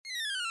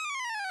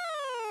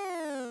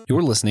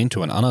You're listening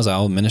to an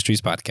Anazao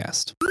Ministries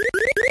podcast.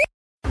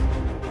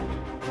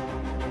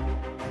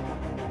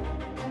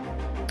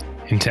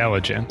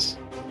 Intelligence,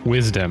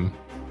 wisdom,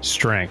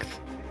 strength,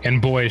 and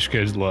boyish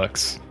good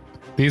looks.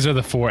 These are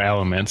the four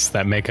elements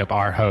that make up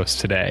our host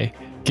today,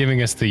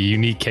 giving us the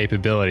unique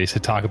capabilities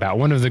to talk about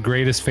one of the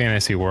greatest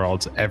fantasy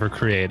worlds ever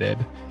created.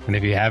 And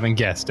if you haven't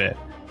guessed it,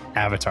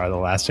 Avatar: The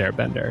Last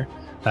Airbender.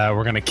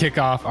 We're going to kick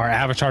off our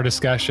Avatar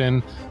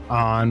discussion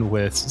on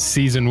with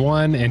Season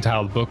 1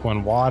 entitled Book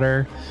 1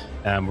 Water.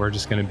 We're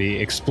just going to be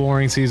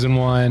exploring Season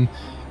 1,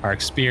 our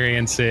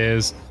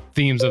experiences,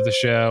 themes of the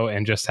show,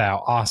 and just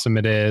how awesome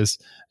it is.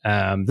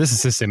 This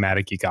is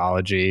Systematic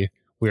Geekology.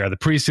 We are the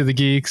Priest of the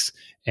Geeks,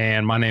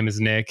 and my name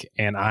is Nick,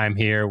 and I'm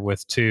here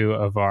with two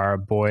of our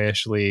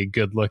boyishly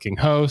good-looking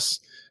hosts,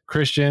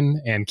 Christian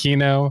and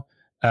Kino.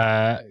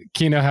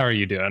 Kino, how are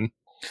you doing?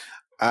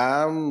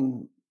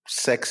 I'm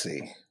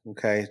sexy.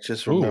 Okay,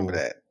 just remember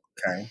that.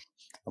 Okay,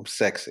 I'm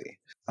sexy.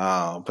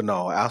 But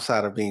no,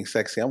 outside of being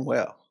sexy, I'm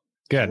well.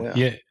 Good. I'm well.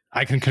 Yeah,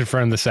 I can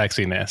confirm the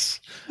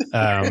sexiness.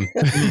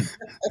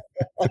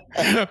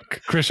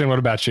 Christian, what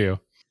about you?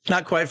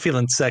 Not quite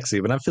feeling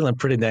sexy, but I'm feeling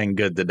pretty dang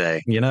good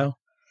today, you know?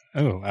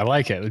 Oh, I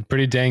like it.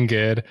 Pretty dang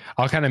good.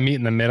 I'll kind of meet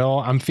in the middle.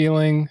 I'm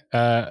feeling,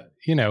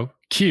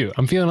 cute.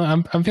 I'm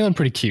feeling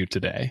pretty cute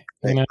today.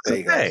 There you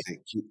go. Hey.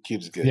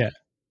 Cute is good.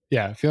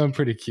 Yeah, feeling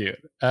pretty cute.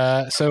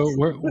 So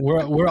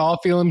we're all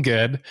feeling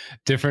good.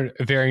 Different,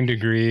 varying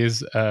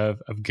degrees of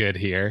good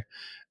here.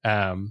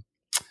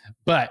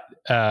 But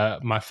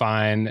my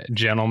fine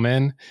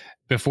gentlemen,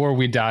 before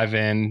we dive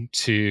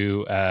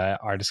into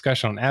our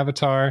discussion on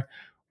Avatar,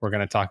 we're going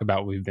to talk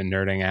about what we've been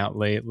nerding out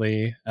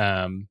lately.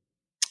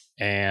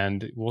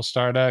 And we'll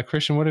start.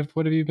 Christian, what have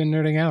you been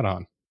nerding out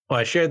on?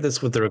 Well, I shared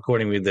this with the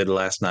recording we did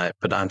last night,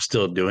 but I'm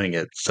still doing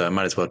it, so I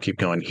might as well keep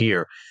going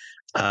here.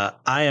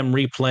 I am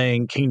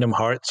replaying Kingdom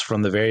Hearts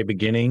from the very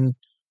beginning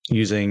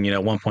using,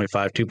 1.5,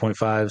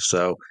 2.5.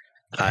 So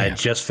I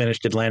just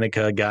finished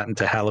Atlantica, got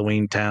into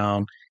Halloween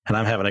Town, and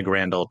I'm having a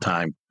grand old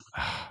time.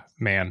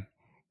 Man,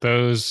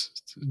 those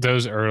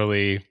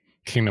early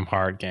Kingdom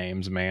Hearts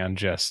games, man,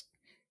 just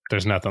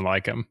there's nothing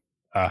like them.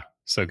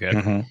 So good.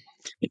 Mm-hmm.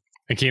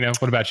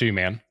 Akino, what about you,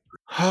 man?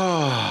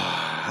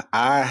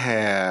 I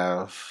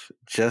have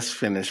just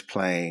finished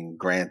playing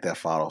Grand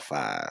Theft Auto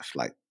 5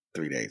 like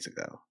 3 days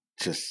ago.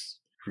 Just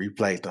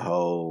replayed the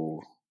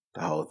whole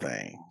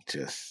thing.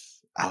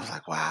 I was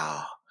like,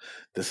 wow,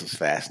 this is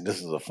fast. This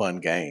is a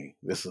fun game.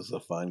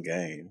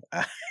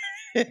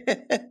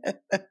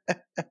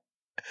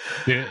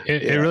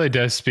 It really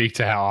does speak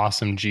to how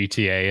awesome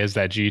GTA is.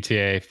 That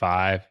GTA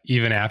 5,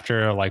 even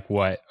after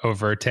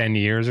over 10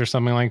 years or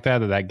something like that,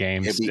 that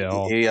game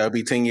it'll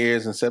be 10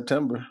 years in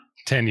September.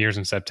 10 years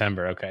in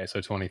September. Okay, so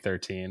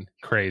 2013.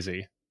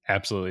 Crazy,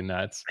 absolutely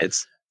nuts.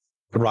 It's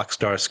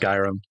Rockstar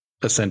Skyrim,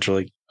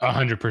 essentially.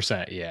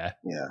 100%. Yeah.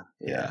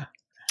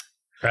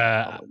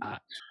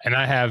 And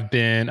I have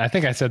been, I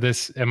think I said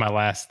this in my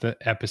last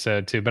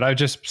episode too, but I'm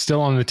just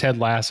still on the Ted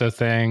Lasso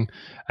thing,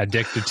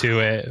 addicted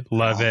to it,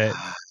 love it.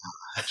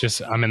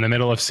 I'm in the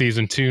middle of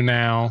season 2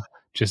 now.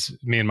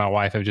 Just me and my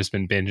wife have just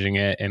been binging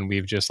it, and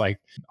we've just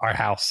our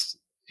house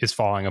is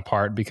falling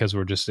apart because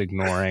we're just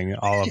ignoring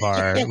all of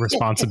our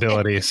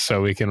responsibilities.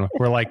 So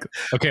we're like,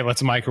 okay,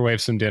 let's microwave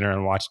some dinner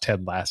and watch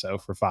Ted Lasso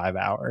for 5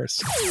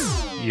 hours.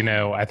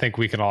 I think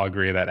we can all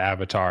agree that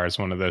Avatar is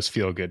one of those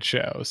feel-good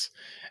shows.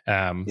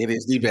 It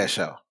is the best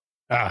show.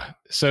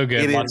 So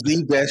good. It is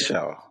the best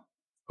show.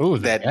 Ooh,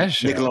 that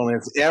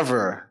Nickelodeon's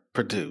ever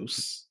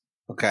produced.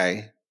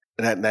 Okay,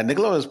 that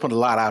Nickelodeon's put a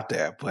lot out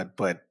there, but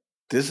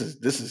this is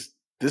this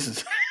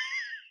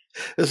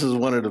is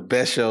one of the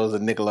best shows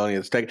that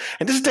Nickelodeon's taken,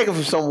 and this is taken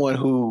from someone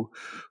who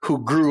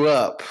grew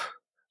up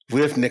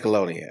with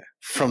Nickelodeon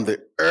from the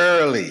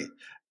early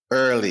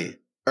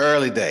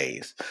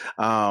days.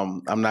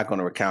 I'm not going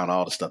to recount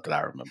all the stuff that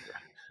I remember.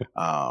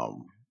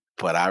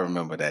 But I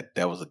remember that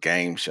there was a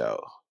game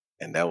show,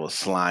 and there was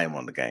slime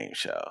on the game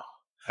show.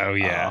 Oh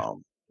yeah,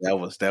 there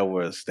was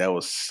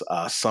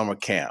summer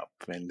camp,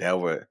 and there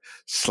were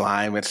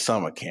slime at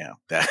summer camp.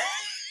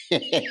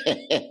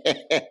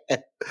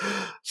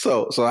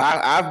 So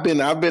I've been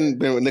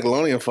with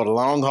Nickelodeon for the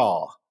long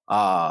haul.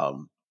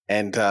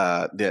 And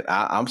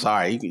I'm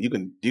sorry, you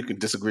can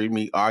disagree with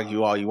me,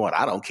 argue all you want.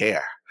 I don't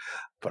care,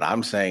 but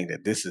I'm saying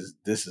that this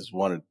is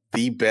one of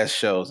the best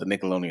shows that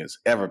Nickelodeon has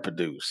ever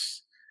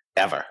produced,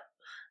 ever.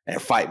 And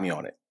fight me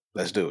on it.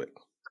 Let's do it.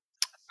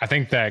 I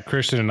think that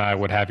Christian and I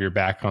would have your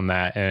back on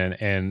that, and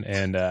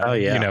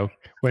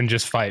wouldn't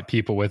just fight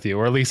people with you,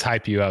 or at least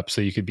hype you up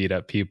so you could beat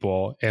up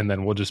people, and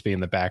then we'll just be in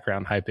the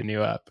background hyping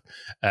you up,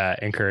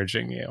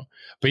 encouraging you.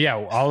 But yeah,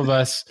 all of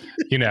us,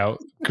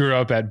 grew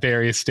up at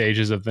various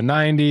stages of the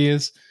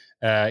 90s,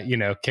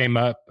 came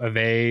up of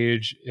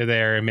age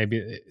there,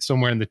 maybe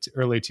somewhere in the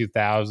early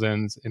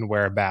 2000s and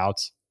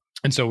whereabouts.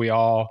 And so we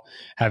all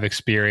have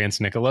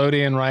experienced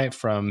Nickelodeon, right?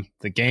 From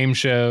the game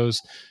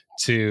shows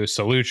to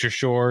Salute Your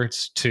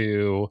Shorts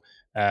to,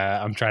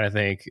 I'm trying to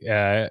think,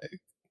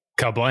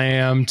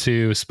 Kablam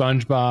to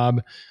SpongeBob,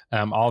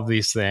 all of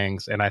these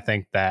things. And I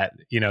think that,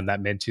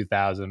 that mid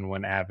 2000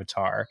 when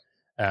Avatar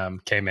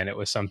came in, it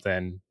was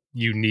something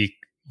unique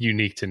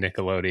to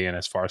Nickelodeon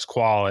as far as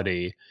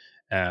quality,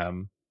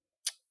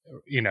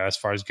 as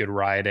far as good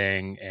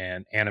writing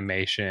and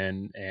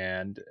animation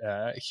and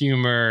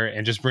humor,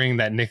 and just bringing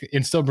that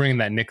still bringing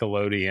that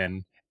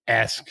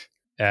Nickelodeon-esque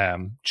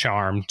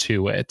charm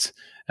to it,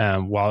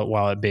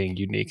 while it being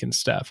unique and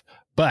stuff.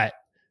 But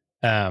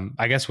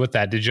I guess with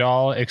that, did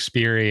y'all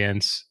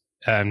experience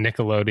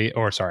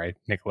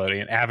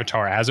Nickelodeon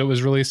Avatar as it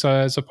was released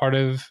as a part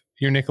of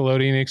your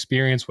Nickelodeon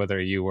experience,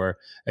 whether you were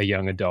a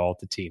young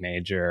adult, a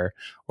teenager,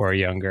 or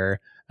younger?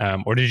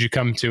 Or did you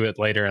come to it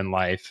later in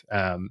life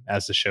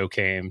as the show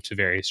came to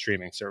various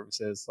streaming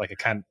services? Like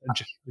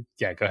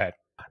yeah, go ahead.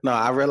 No,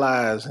 I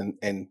realize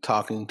in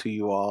talking to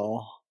you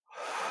all,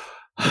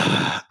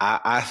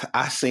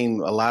 I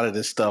seen a lot of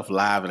this stuff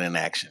live and in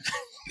action.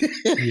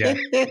 Yeah.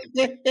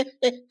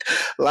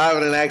 Live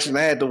and in action.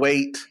 I had to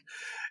wait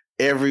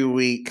every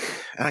week.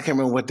 I can't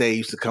remember what day it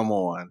used to come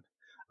on.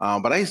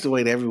 But I used to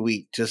wait every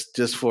week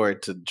just for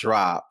it to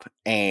drop.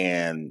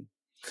 And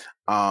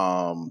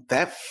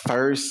that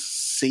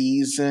first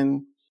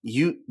season,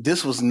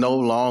 this was no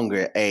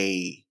longer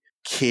a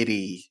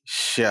kiddie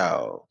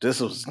show.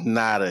 This was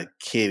not a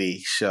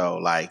kiddie show.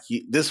 Like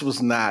this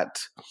was not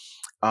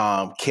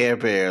Care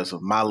Bears or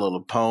My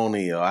Little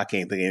Pony, or I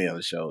can't think of any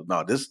other show.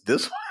 No, this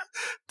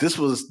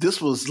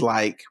was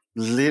like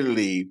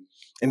literally,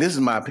 and this is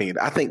my opinion.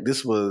 I think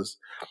this was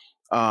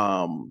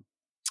the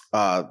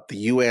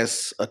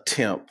U.S.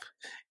 attempt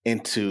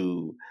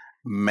into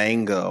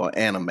manga or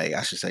anime,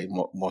 I should say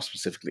more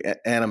specifically,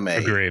 anime.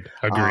 Agreed.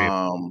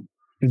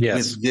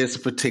 Yes. With this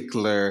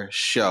particular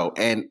show.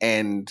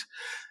 And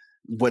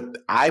what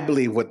I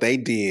believe what they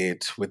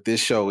did with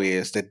this show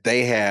is that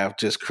they have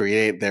just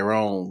created their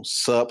own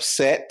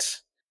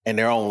subset and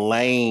their own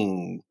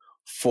lane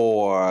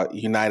for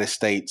United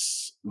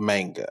States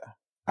manga.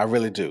 I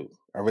really do.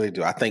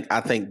 I think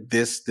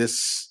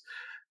this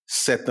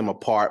set them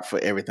apart for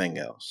everything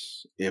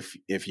else, if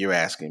you're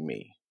asking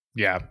me.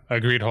 Yeah,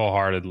 agreed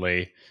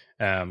wholeheartedly.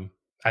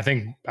 I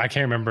think, I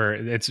can't remember,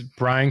 it's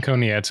Brian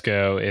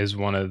Konietzko is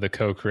one of the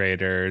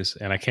co-creators,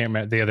 and I can't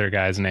remember, the other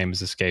guy's name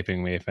is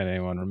escaping me if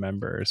anyone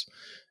remembers.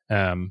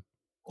 I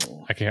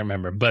can't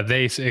remember, but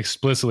they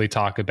explicitly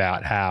talk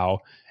about how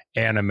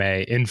anime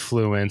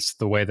influenced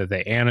the way that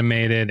they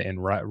animated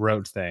and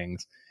wrote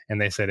things, and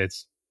they said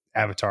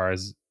Avatar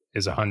is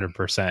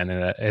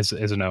 100%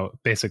 and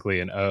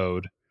basically an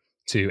ode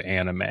to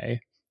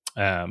anime.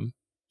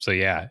 So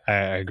yeah, I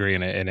agree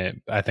in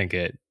it. I think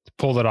it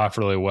pulled it off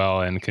really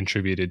well and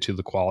contributed to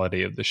the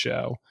quality of the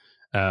show.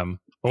 But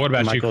what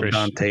about Michael you, Chris?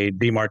 Dante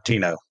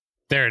DiMartino?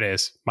 There it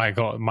is,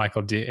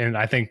 Michael D. And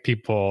I think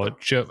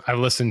I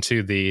listened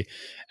to the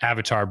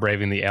Avatar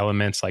Braving the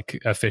Elements, like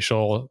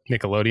official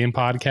Nickelodeon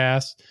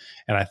podcast,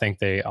 and I think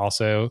they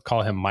also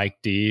call him Mike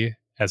D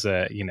as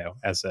a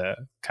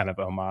kind of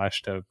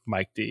homage to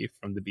Mike D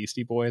from the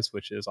Beastie Boys,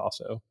 which is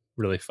also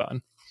really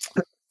fun.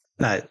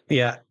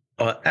 Yeah.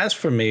 As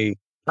for me,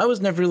 I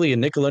was never really a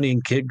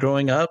Nickelodeon kid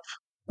growing up.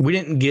 We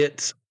didn't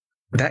get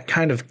that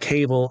kind of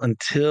cable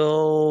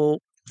until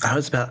I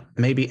was about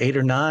maybe 8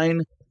 or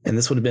 9, and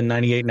this would have been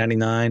 98,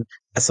 99.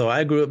 So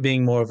I grew up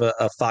being more of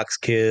a Fox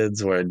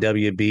Kids or a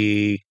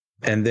WB,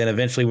 and then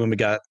eventually when we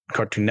got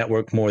Cartoon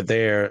Network more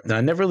there, then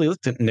I never really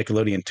looked at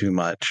Nickelodeon too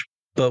much.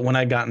 But when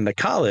I got into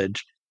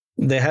college,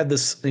 they had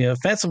this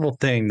fanciful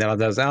thing that I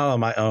was out on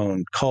my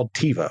own called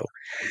TiVo.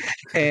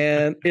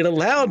 And it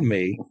allowed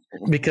me,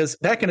 because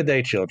back in the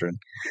day, children,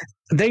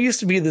 there used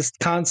to be this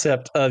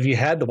concept of you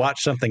had to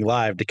watch something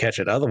live to catch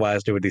it.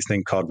 Otherwise, there were these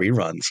things called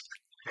reruns.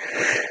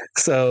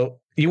 So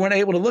you weren't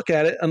able to look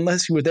at it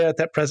unless you were there at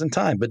that present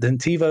time. But then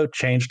TiVo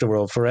changed the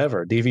world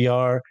forever,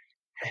 DVR.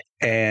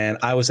 And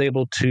I was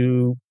able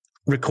to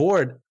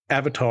record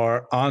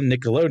Avatar on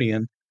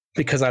Nickelodeon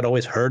because I'd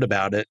always heard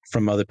about it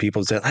from other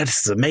people. Said,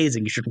 "This is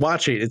amazing. You should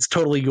watch it. It's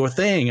totally your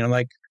thing." And I'm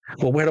like,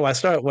 "Well, where do I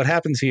start? What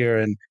happens here?"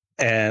 And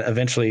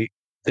eventually,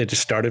 it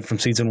just started from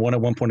season 1 at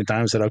one point in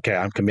time. I said, "Okay,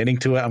 I'm committing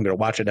to it. I'm going to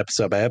watch it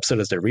episode by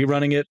episode as they're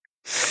rerunning it."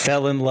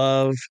 Fell in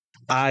love.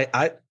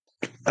 I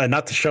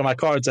not to show my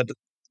cards at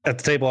the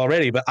table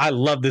already, but I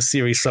love this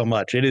series so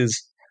much. It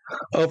is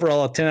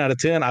overall a 10 out of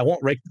 10. I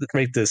won't rate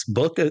this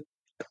book a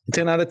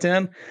 10 out of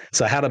 10.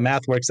 So how the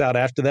math works out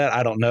after that,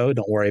 I don't know.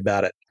 Don't worry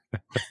about it.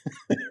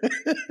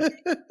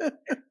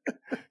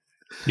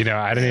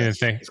 I didn't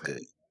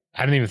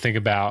even think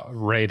about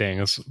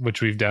ratings,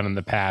 which we've done in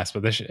the past,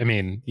 but this,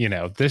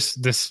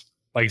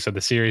 like you said,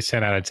 the series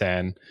 10 out of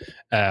 10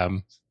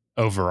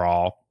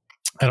 overall.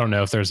 I don't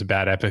know if there's a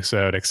bad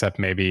episode except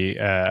maybe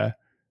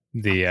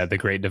the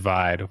Great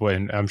Divide,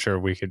 when I'm sure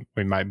we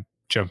might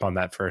jump on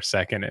that for a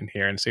second in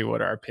here and see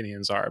what our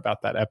opinions are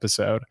about that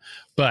episode.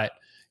 But,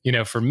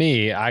 for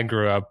me, I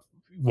grew up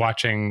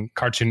watching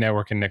Cartoon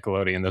Network and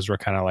Nickelodeon. Those were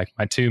kind of like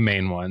my two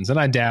main ones. And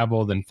I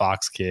dabbled in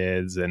Fox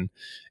Kids and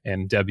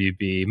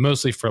WB,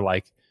 mostly for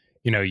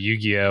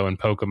Yu-Gi-Oh and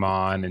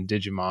Pokemon and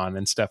Digimon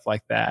and stuff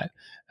like that.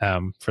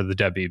 for the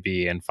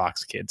WB and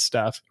Fox Kids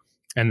stuff.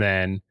 And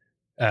then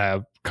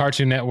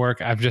Cartoon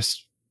Network, I've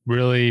just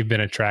really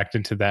been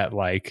attracted to that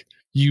like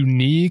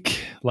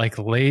unique, like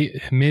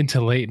mid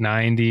to late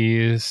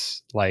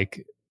 90s,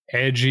 like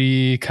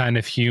edgy kind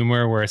of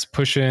humor where it's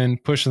pushing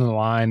the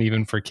line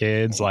even for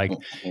kids. Like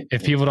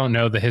if people don't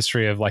know the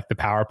history of like the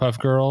Powerpuff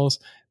Girls,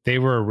 they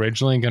were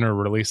originally going to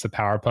release the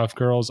Powerpuff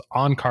Girls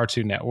on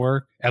Cartoon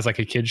Network as like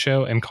a kid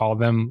show and call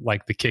them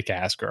like the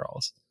Kick-Ass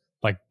Girls.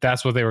 Like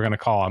that's what they were going to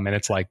call them. And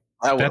it's like,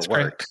 that would that's have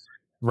worked.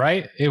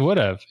 Right? It would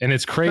have. And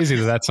it's crazy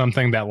that that's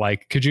something that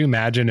like, could you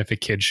imagine if a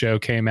kid show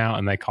came out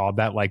and they called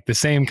that like the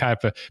same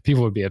type of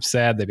people would be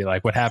upset. They'd be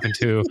like, what happened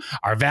to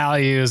our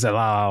values? And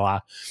la, la, la.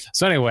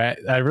 So anyway,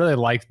 I really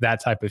liked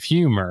that type of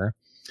humor.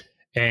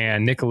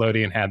 And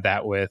Nickelodeon had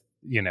that with,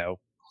 you know,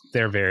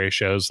 their various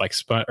shows like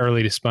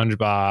early to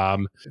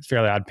SpongeBob,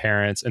 Fairly Odd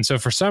Parents. And so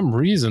for some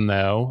reason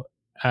though,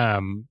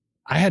 I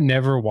had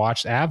never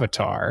watched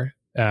Avatar.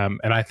 And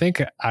I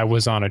think I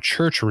was on a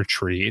church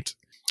retreat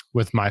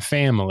with my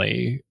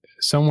family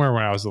somewhere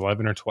when I was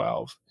 11 or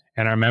 12.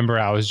 And I remember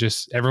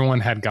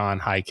everyone had gone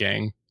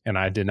hiking and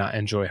I did not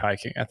enjoy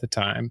hiking at the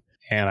time.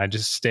 And I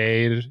just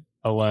stayed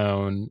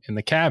alone in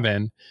the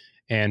cabin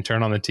and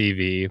turned on the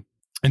TV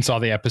and saw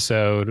the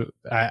episode.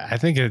 I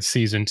think it's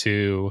season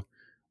 2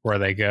 where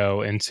they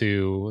go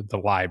into the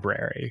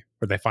library,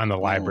 where they find the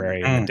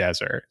library in the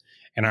desert.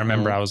 And I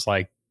remember I was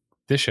like,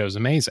 this show's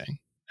amazing.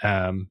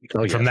 From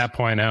that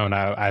point on,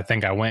 I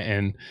think I went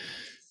and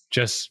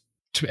just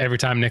every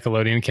time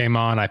Nickelodeon came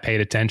on, I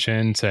paid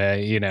attention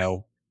to, you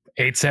know,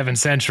 8/7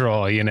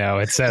 Central, you know,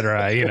 et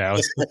cetera, you know,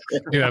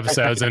 new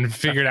episodes and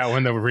figured out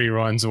when the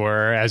reruns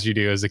were, as you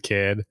do as a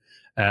kid,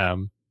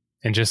 and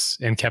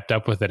kept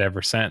up with it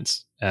ever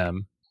since.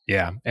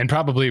 Yeah. And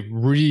probably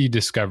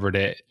rediscovered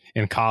it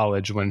in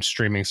college when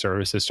streaming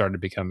services started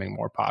becoming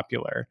more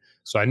popular.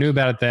 So I knew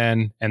about it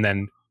then and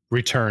then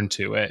returned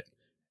to it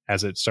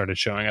as it started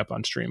showing up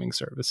on streaming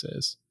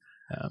services.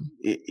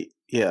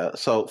 Yeah.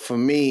 So for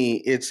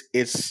me,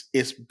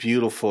 it's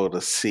beautiful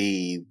to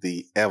see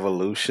the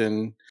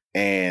evolution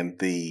and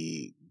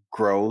the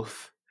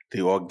growth,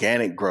 the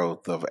organic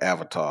growth of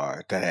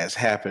Avatar that has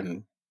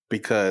happened.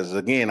 Because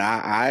again,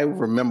 I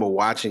remember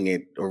watching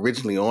it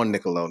originally on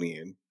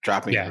Nickelodeon,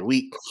 dropping every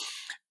week,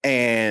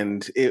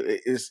 and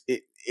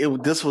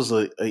this was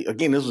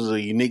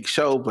a unique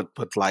show,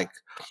 but like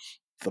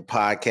the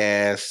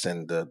podcasts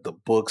and the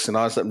books and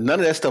all that stuff, none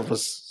of that stuff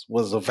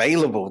was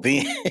available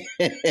then.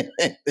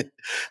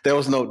 there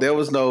was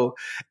no,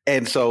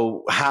 and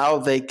so how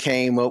they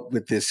came up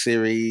with this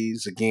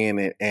series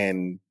again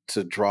and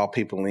to draw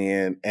people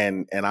in,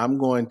 and I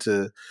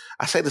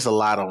say this a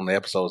lot on the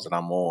episodes that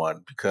I'm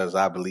on because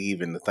I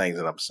believe in the things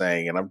that I'm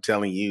saying, and I'm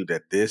telling you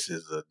that this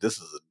is a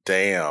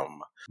damn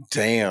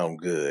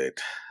good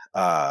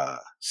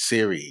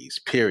series,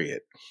 period.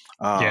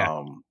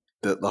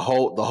 The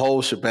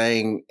whole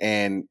shebang,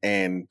 and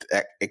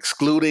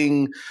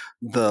excluding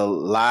the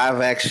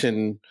live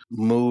action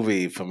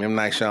movie from M.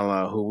 Night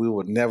Shyamalan, who we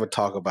would never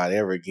talk about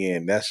ever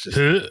again. That's just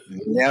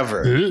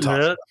never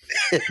talk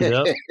about.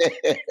 There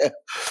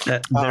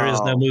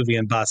is no movie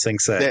in Ba Sing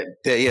Se.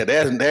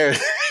 There's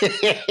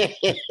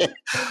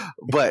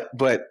but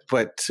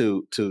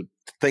to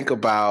think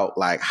about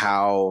like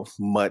how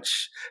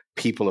much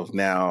people have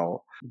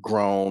now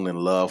grown in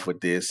love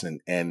with this,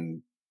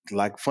 and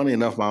like, funny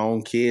enough, my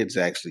own kids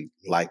actually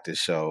like this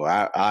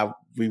show.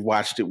 We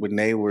watched it when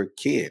they were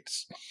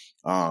kids,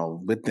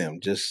 with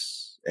them.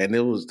 And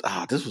it was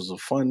this was a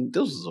fun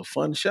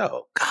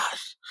show.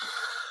 Gosh,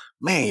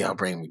 man, y'all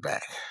bring me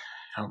back.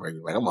 I'm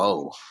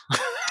old.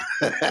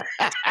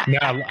 No,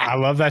 I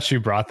love that you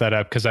brought that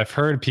up because I've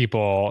heard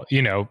people,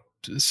 you know,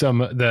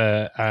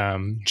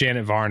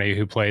 Janet Varney,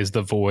 who plays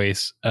the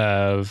voice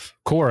of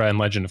Korra in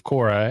Legend of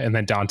Korra, and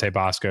then Dante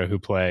Bosco, who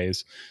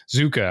plays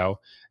Zuko,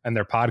 and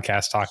their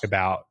podcast talk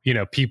about, you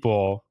know,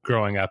 people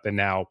growing up and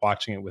now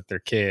watching it with their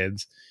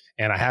kids.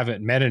 And I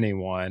haven't met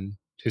anyone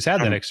who's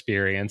had that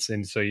experience.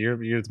 And so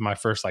you're my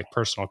first like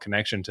personal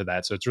connection to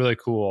that. So it's really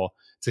cool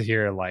to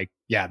hear like,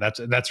 yeah,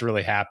 that's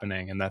really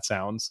happening. And that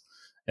sounds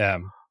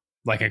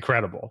like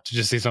incredible to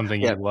just see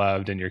something you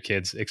loved and your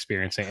kids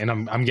experiencing. And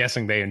I'm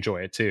guessing they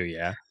enjoy it too.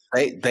 Yeah.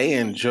 They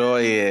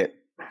enjoy it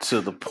to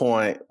the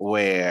point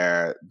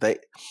where they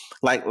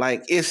like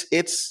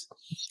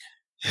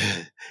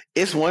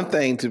it's one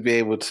thing to be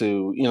able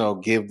to, you know,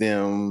 give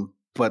them,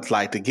 but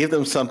like to give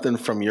them something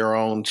from your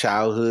own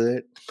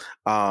childhood,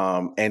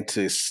 and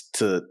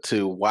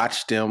to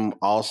watch them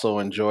also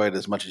enjoy it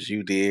as much as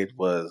you did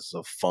was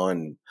a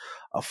fun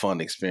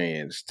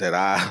experience that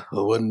I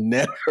will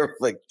never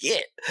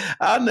forget.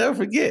 I'll never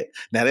forget.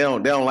 Now they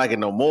don't like it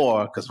no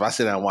more because if I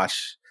sit down and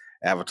watch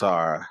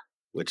Avatar,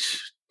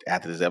 which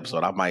after this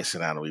episode, I might sit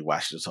down and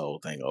rewatch this whole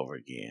thing over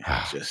again.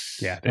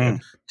 Just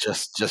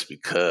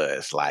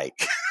because,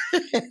 like,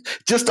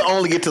 just to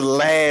only get to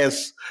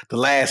the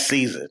last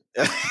season.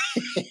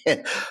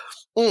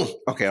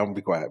 Okay, I'm gonna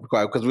be quiet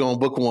because we're on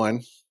book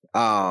 1.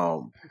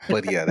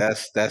 But yeah,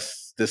 this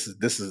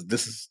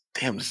is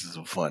damn. This is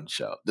a fun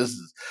show. This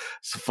is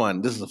a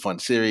fun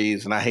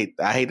series, and I hate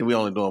that we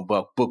only doing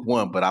book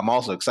one, but I'm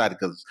also excited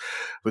because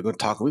we're gonna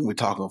talk. We're gonna be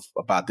talking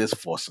about this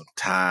for some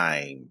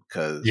time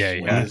because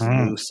when Yeah. this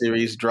new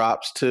series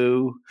drops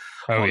too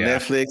Oh on yeah.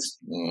 Netflix.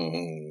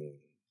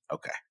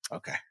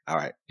 Okay. All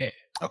right.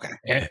 Okay.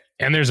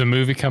 And there's a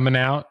movie coming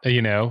out,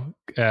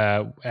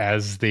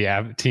 as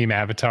the Team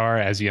Avatar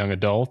as young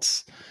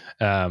adults.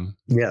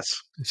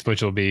 Yes.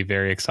 Which will be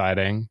very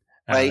exciting.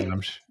 Wait.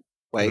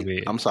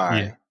 I'm sorry.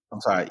 Yeah. I'm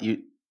sorry.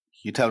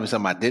 You telling me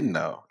something I didn't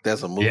know?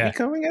 There's a movie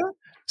coming out.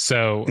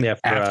 So Yeah,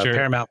 for after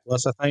Paramount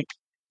Plus, I think.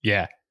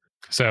 Yeah.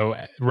 So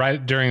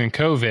right during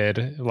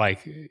COVID,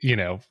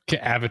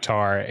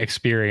 Avatar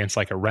experienced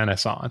like a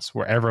renaissance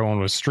where everyone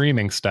was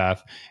streaming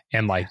stuff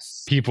and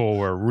people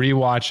were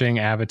rewatching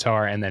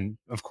Avatar. And then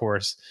of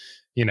course,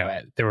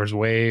 there was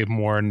way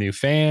more new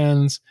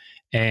fans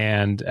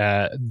and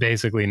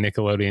basically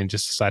Nickelodeon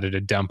just decided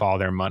to dump all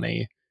their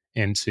money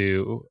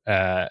into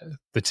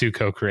the two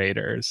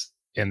co-creators.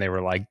 And they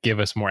were like, give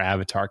us more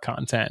Avatar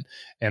content.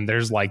 And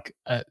there's like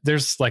a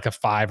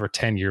 5 or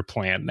 10 year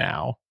plan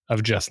now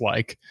of just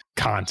like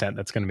content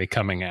that's going to be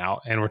coming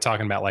out. And we're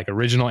talking about like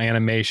original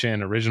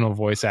animation, original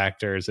voice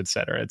actors, et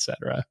cetera, et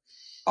cetera.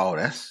 Oh,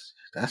 that's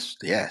yes.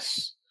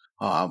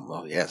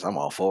 Yes, I'm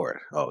all for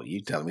it. Oh,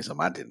 you telling me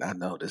something I did not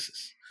know. This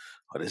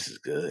is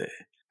good.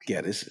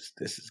 Yeah, this is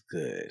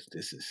good.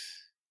 This is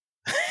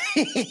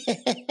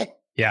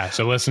Yeah.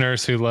 So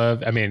listeners who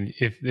love,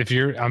 if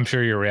you're, I'm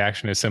sure your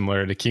reaction is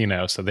similar to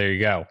Kino. So there you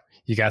go.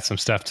 You got some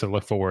stuff to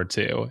look forward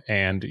to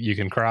and you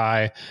can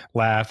cry,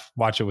 laugh,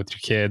 watch it with your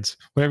kids,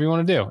 whatever you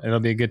want to do. It'll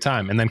be a good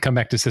time. And then come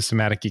back to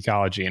Systematic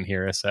Ecology and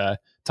hear us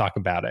talk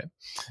about it.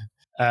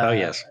 Oh,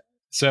 yes.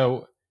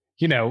 So,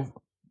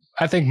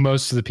 I think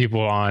most of the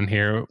people on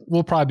here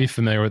will probably be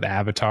familiar with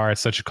Avatar.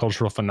 It's such a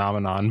cultural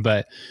phenomenon.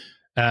 But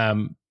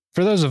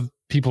for those of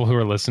people who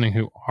are listening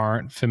who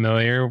aren't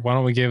familiar, why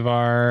don't we give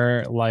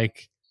our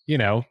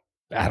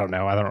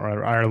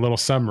our little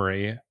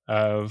summary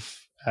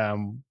of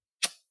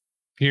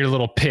your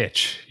little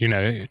pitch,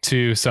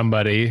 to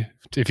somebody.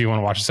 If you want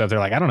to watch this stuff, they're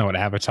like, I don't know what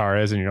Avatar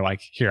is, and you're like,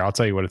 here, I'll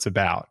tell you what it's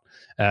about.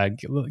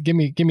 Give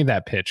me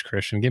that pitch,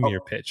 Christian. Give me your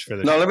pitch for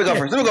this. No, let me go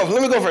first.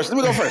 Let me go first.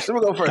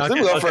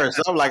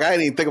 I'm like, I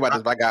didn't even think about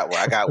this, but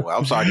I got one.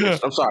 I'm sorry, Chris.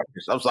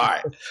 I'm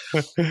sorry.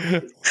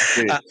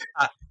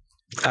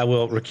 I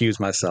will recuse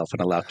myself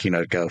and allow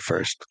Kino to go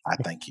first. I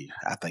thank you.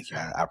 I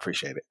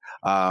appreciate it.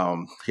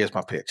 Here's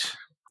my pitch.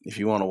 If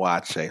you want to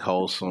watch a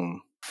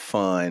wholesome,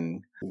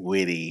 fun,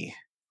 witty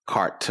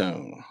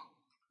cartoon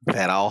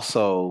that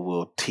also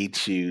will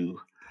teach you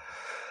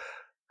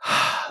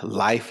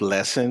life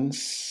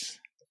lessons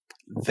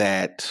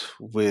that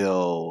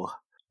will,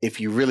 if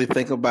you really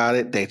think about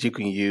it, that you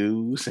can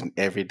use in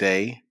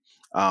everyday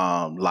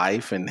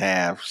life and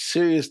have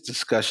serious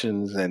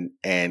discussions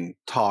and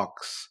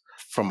talks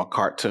from a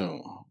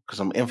cartoon, because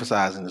I'm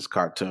emphasizing this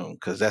cartoon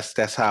because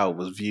that's how it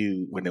was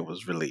viewed when it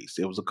was released.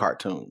 It was a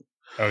cartoon.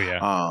 Oh yeah.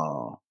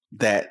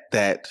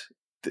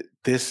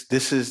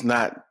 This is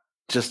not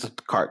just a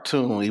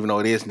cartoon, even though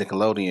it is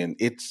Nickelodeon.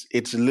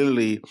 It's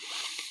literally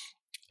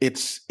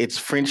it's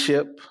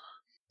friendship,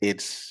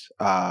 it's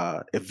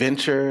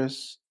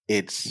adventures,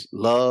 it's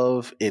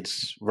love,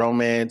 it's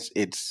romance,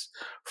 it's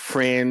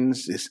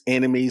friends, it's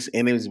enemies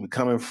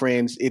becoming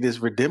friends. It is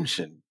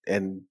redemption,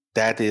 and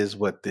that is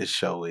what this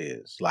show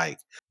is. Like,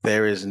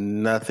 there is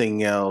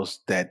nothing else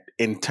that,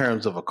 in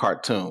terms of a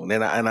cartoon,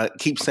 and I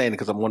keep saying it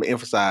because I want to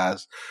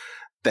emphasize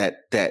that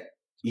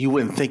you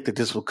wouldn't think that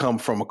this would come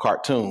from a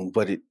cartoon,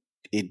 but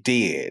it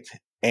did,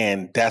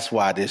 and that's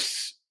why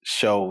this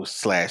show /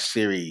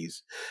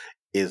 series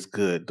is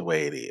good the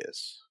way it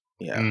is.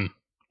 Yeah.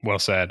 Well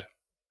said.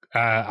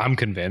 I'm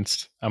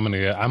convinced. I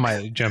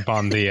might jump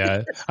on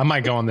the. I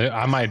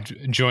might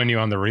join you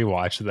on the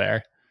rewatch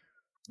there.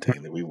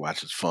 Dang, the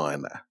rewatch is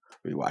fun.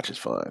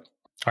 All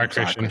right,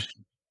 Christian,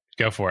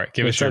 go for it.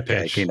 Give us your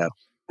pitch. Kino.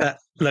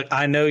 Look,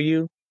 I know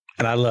you,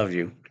 and I love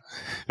you.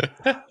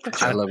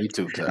 I love you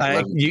too, sir. I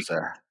love you,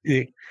 sir.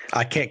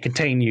 I can't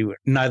contain you,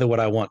 neither would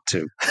I want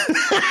to.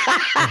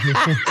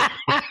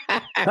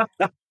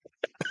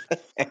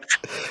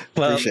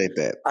 Well, appreciate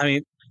that. I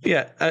mean,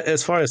 yeah,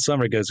 as far as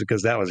summer goes,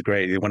 because that was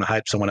great. You want to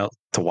hype someone else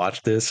to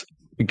watch this,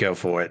 go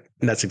for it.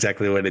 And that's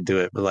exactly the way to do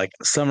it. But like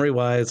summary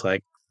wise,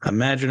 like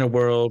imagine a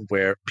world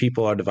where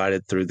people are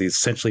divided through these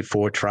essentially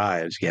 4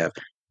 tribes. You have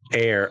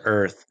air,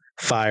 earth,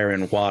 fire,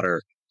 and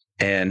water.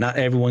 And not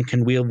everyone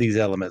can wield these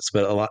elements,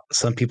 but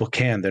some people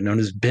can. They're known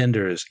as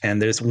benders.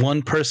 And there's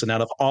one person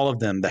out of all of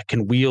them that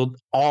can wield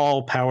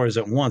all powers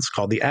at once,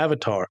 called the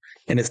Avatar.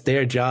 And it's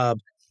their job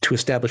to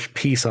establish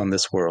peace on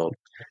this world,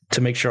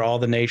 to make sure all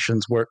the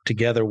nations work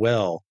together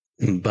well.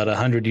 But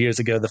 100 years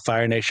ago, the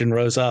Fire Nation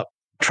rose up,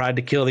 tried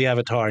to kill the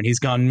Avatar, and he's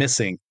gone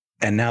missing.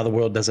 And now the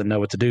world doesn't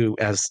know what to do,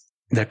 as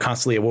they're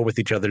constantly at war with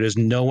each other. There's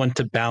no one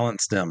to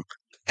balance them.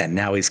 And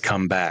now he's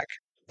come back.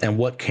 And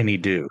what can he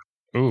do?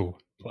 Ooh.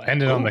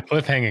 Ended on the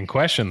cliffhanging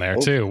question there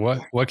too.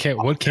 What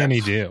can he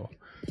do?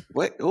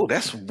 What? Oh,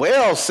 that's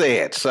well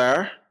said,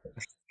 sir.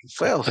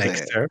 Well Thanks,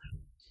 said. sir.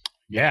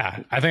 Yeah,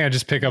 I think I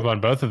just pick up on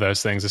both of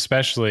those things,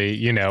 especially,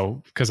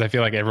 because I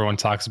feel like everyone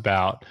talks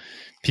about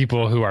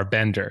people who are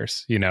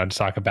benders, to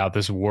talk about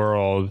this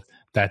world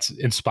that's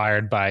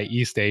inspired by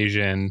East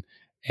Asian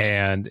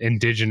and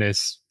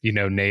indigenous,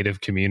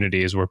 native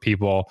communities where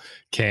people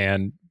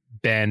can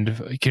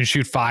can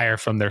shoot fire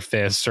from their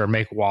fists or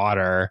make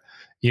water,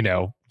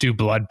 do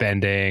blood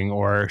bending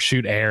or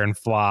shoot air and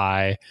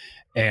fly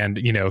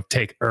and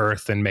take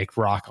earth and make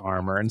rock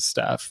armor and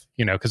stuff,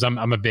 because I'm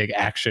a big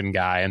action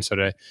guy, and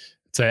so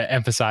to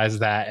emphasize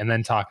that and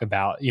then talk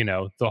about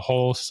the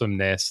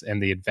wholesomeness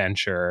and the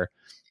adventure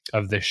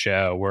of the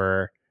show,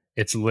 where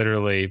it's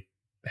literally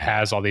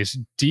has all these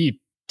deep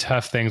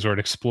tough things where it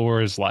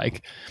explores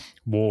like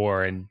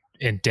war and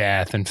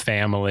death and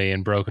family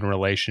and broken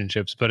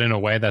relationships, but in a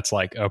way that's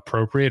like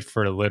appropriate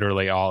for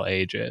literally all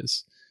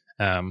ages.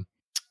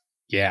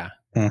 Yeah.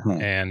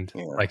 Mhm. And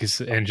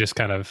and just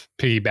kind of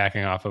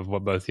piggybacking off of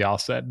what both y'all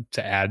said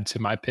to add to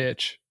my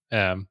pitch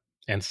and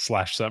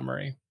slash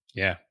summary.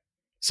 Yeah.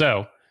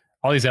 So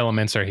all these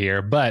elements are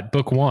here, but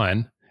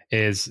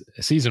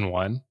season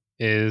one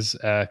is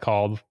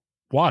called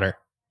Water.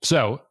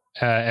 So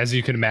as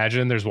you can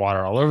imagine, there's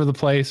water all over the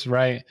place,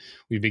 right?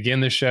 We begin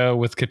the show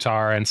with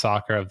Katara and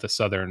Sokka of the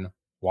Southern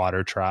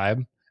Water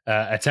Tribe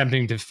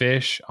attempting to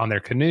fish on their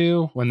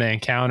canoe when they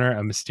encounter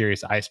a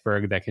mysterious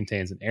iceberg that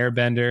contains an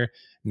airbender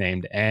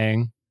named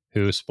Aang,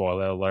 who,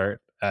 spoiler alert,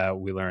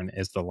 we learn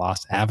is the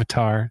lost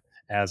avatar,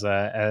 as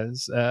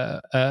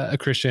a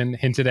Christian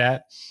hinted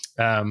at.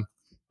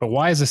 But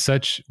why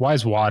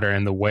is water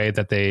and the way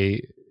that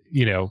they,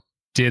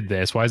 did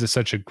this? Why is it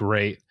such a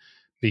great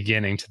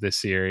beginning to this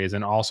series?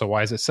 And also,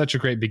 why is it such a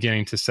great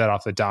beginning to set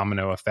off the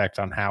domino effect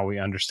on how we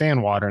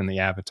understand water in the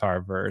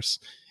Avatar verse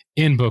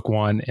in book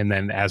one, and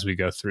then as we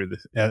go through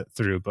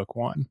through book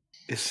one?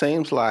 It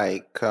seems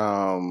like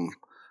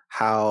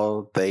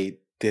how they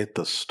did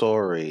the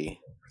story,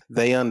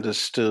 they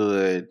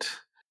understood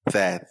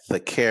that the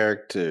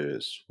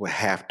characters would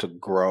have to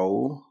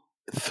grow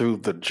through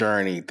the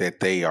journey that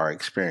they are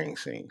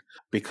experiencing.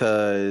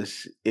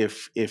 Because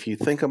if you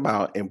think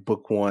about in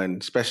book one,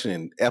 especially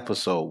in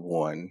episode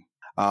one,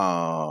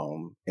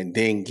 and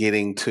then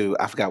getting to,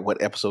 I forgot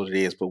what episode it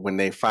is, but when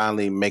they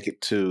finally make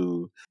it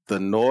to the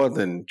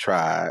Northern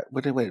Tribe,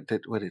 did they make it to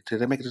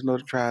the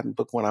Northern Tribe in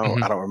book one?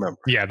 I don't remember.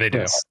 Yeah, they do.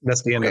 Yes,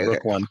 that's the end of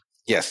book one.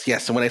 Yes.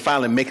 And when they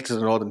finally make it to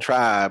the Northern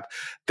Tribe,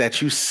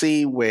 that you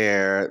see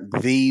where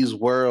these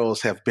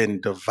worlds have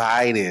been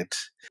divided,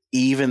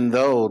 even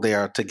though they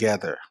are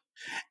together.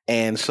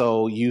 And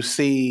so you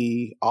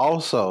see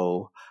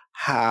also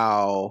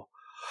how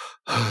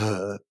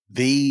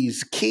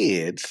these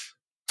kids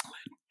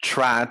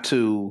try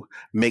to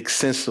make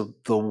sense of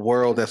the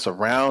world that's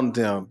around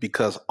them,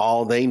 because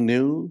all they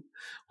knew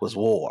was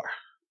war.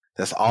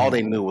 That's all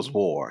they knew was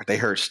war. They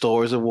heard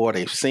stories of war.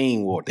 They've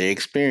seen war. They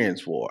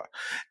experienced war.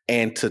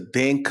 And to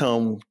then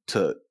come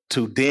to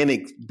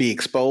then be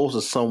exposed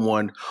to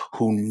someone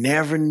who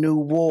never knew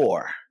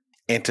war,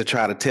 and to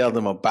try to tell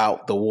them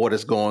about the war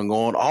that's going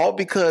on, all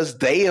because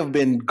they have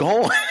been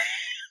going.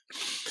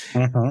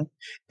 Mm-hmm.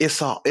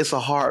 It's a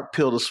hard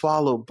pill to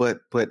swallow, but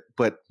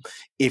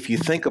if you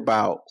think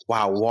about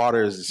why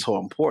water is so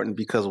important,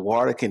 because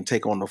water can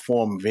take on the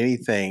form of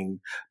anything,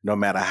 no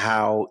matter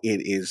how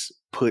it is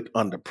put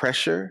under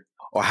pressure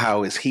or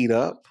how it's heat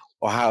up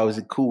or how is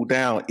it cooled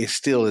down, it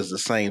still is the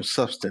same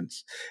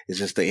substance. It's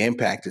just the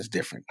impact is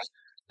different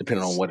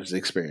depending on what is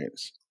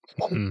experienced.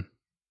 I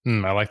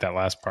like that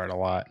last part a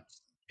lot.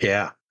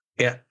 Yeah.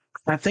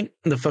 I think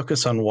the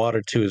focus on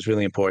water too is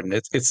really important.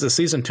 It's the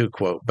season 2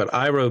 quote, but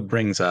Uncle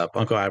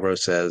Iroh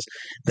says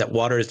that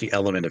water is the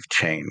element of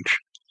change.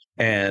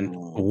 And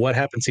what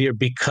happens here?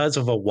 Because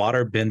of a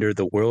water bender,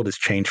 the world is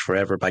changed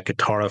forever by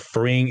Katara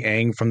freeing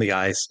Aang from the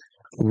ice,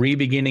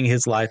 re-beginning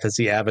his life as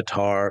the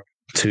Avatar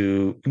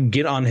to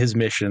get on his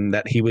mission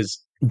that he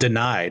was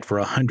denied for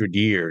 100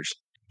 years,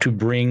 to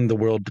bring the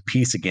world to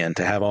peace again,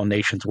 to have all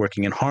nations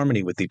working in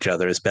harmony with each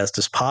other as best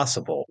as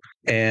possible.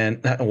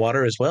 And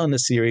water as well in the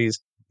series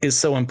is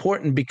so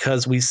important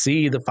because we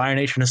see the Fire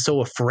Nation is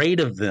so afraid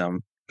of them,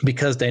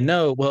 because they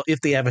know, well,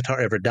 if the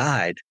Avatar ever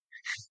died,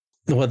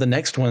 well, the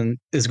next one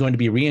is going to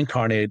be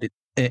reincarnated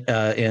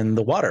in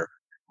the Water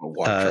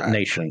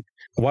Nation,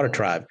 Water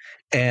Tribe.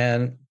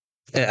 And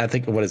I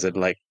think, what is it?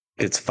 Like,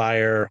 it's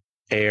fire,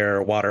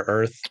 air, water,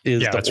 earth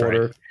is the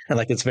order. Right. And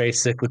like, it's very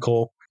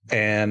cyclical.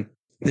 And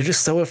they're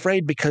just so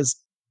afraid because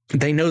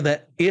they know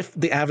that if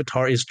the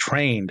Avatar is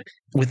trained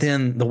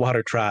within the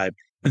Water Tribe,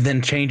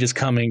 then change is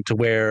coming to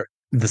where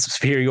the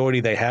superiority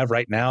they have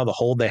right now, the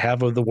hold they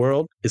have of the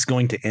world, is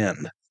going to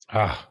end.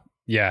 Oh,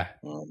 yeah.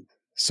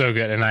 So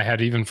good. And I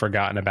had even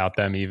forgotten about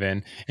them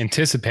even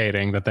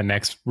anticipating that the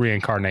next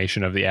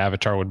reincarnation of the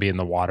Avatar would be in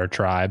the Water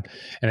Tribe.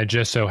 And it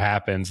just so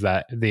happens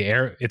that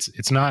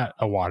it's not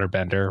a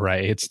waterbender,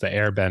 right? It's the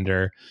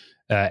airbender,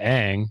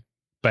 Aang,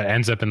 but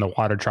ends up in the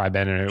Water Tribe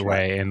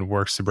anyway and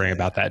works to bring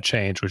about that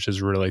change, which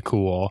is really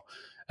cool.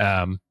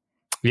 And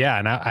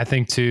I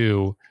think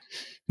too,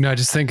 No,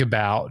 just think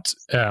about,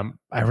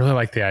 I really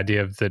like the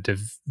idea of the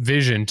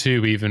division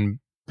too,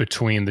 even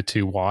between the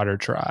two water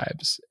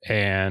tribes.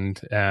 And,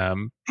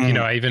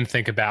 I even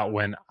think about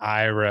when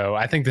Iroh,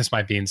 I think this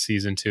might be in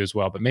season 2 as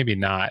well, but maybe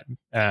not.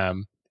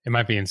 It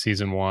might be in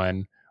season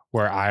 1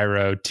 where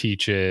Iroh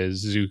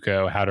teaches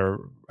Zuko how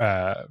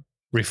to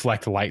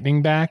reflect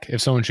lightning back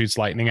if someone shoots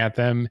lightning at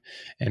them,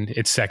 and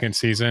it's second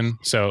season.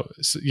 So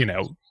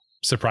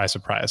surprise,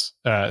 surprise.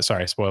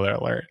 Sorry, spoiler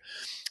alert.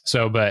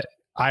 So, but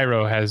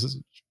Iroh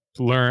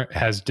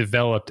has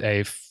developed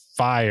a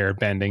fire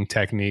bending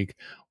technique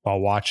while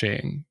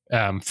watching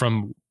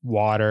from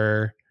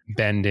water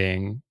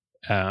bending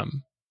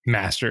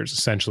masters,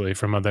 essentially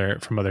from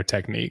other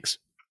techniques.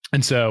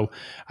 And so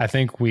I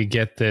think we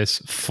get this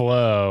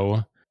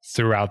flow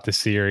throughout the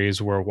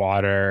series where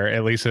water,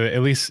 at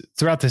least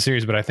throughout the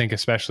series, but I think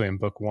especially in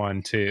book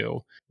 1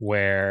 too,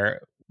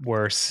 where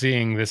we're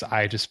seeing this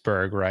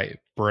iceberg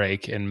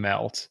break and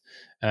melt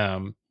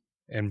and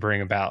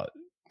bring about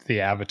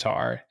the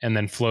Avatar, and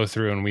then flow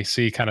through, and we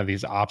see kind of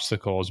these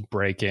obstacles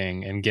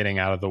breaking and getting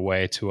out of the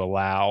way to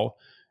allow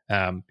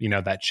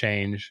that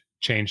change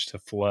to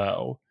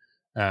flow.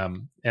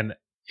 And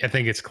I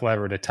think it's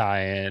clever to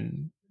tie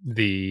in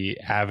the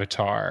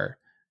Avatar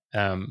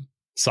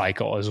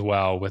cycle as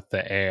well with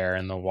the air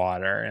and the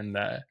water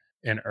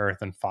and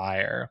earth and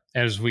fire,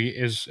 as we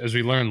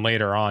learn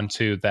later on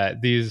too,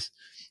 that these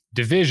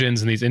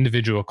divisions and these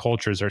individual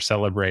cultures are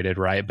celebrated,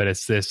 right? But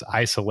it's this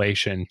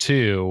isolation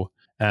too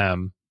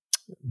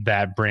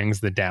that brings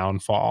the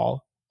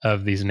downfall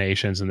of these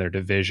nations and their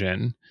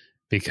division,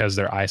 because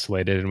they're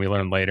isolated. And we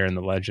learn later in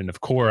the legend of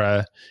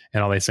Korra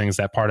and all these things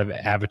that part of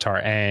Avatar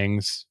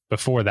Aang's,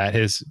 before that,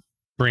 his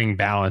bring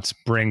balance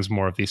brings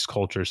more of these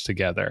cultures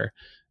together.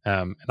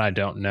 And I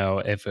don't know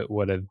if it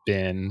would have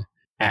been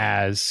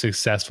as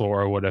successful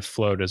or would have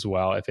flowed as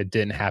well if it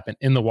didn't happen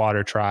in the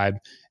water tribe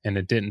and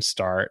it didn't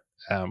start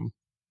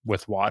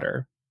with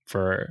water,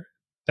 for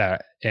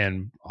that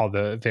and all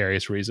the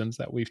various reasons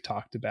that we've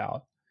talked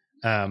about.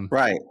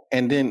 Right.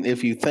 And then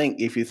if you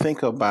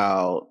think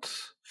about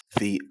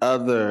the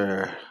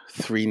other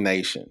 3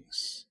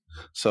 nations,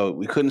 so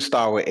we couldn't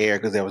start with air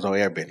because there was no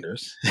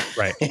airbenders.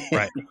 Right.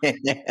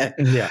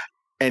 Yeah.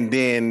 And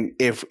then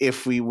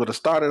if we would have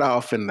started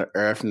off in the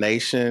Earth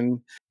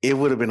Nation, it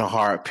would have been a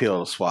hard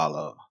pill to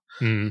swallow,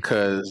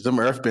 because them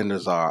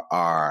Earthbenders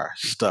are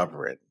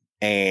stubborn,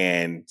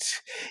 and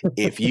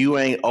if you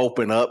ain't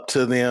open up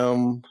to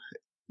them,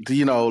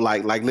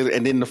 like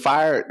and then the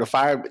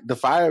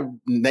fire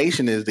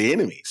nation is the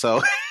enemy.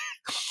 So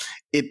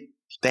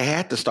they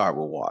had to start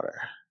with water.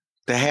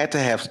 They had to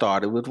have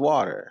started with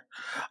water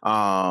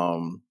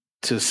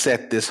to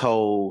set this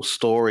whole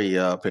story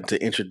up and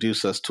to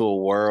introduce us to a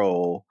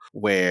world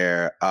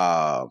where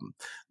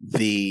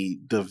the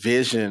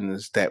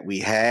divisions that we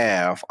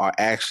have are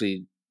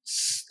actually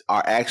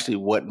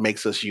what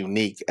makes us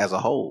unique as a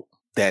whole.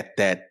 That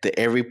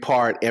every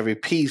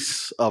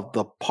piece of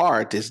the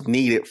part is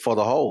needed for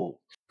the whole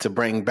to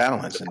bring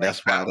balance, and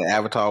that's why the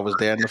Avatar was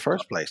there in the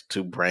first place,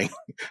 to bring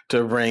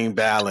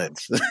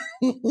balance.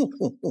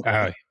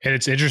 And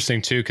it's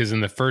interesting too, because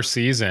in the first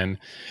season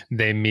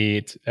they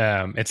meet.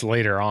 It's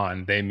later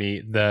on they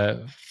meet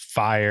the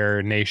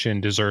Fire Nation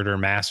deserter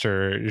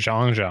master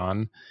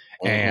Zhang,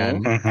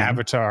 and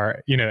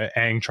Avatar.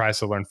 Aang tries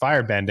to learn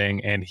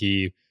firebending, and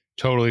he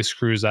totally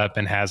screws up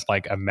and has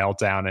like a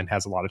meltdown and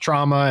has a lot of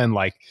trauma and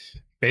like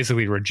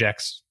basically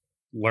rejects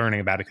learning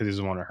about it because he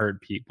doesn't want to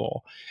hurt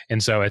people.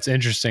 And so it's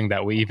interesting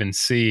that we even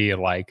see,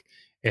 like,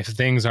 if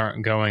things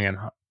aren't going in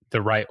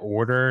the right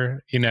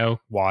order,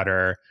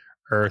 water,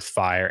 earth,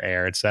 fire,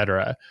 air,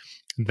 etc.,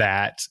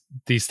 that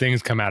these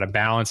things come out of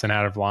balance and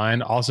out of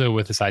line. Also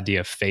with this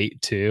idea of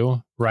fate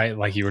too, right?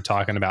 Like you were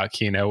talking about,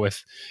 Kino,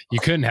 you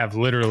couldn't have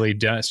literally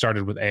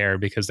started with air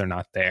because they're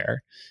not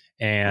there.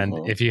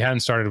 And if you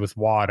hadn't started with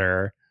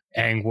water,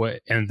 and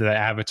the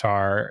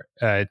Avatar,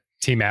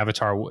 Team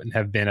Avatar wouldn't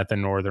have been at the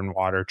Northern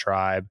Water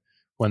Tribe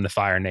when the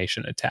Fire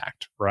Nation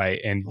attacked,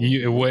 right? And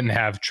it wouldn't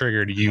have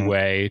triggered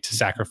Yue to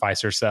sacrifice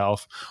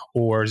herself,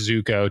 or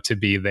Zuko to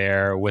be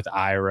there with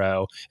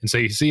Iroh. And so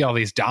you see all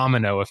these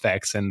domino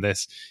effects and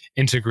this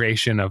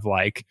integration of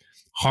like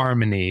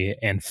harmony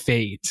and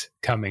fate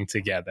coming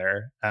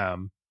together.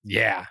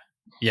 Yeah.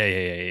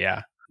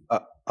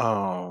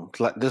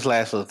 This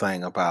last little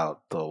thing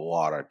about the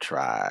Water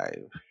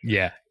Tribe,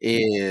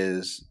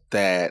 is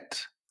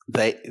that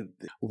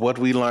what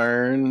we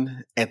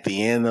learn at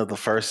the end of the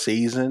first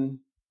season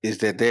is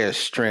that there's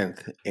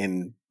strength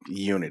in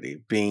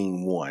unity,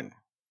 being one.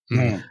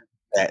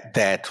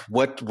 That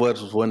what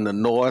was when the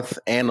North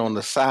and on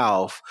the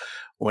South,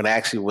 when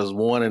actually was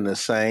one and the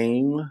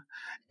same,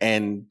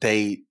 and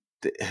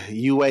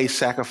Yue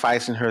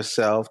sacrificing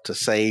herself to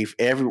save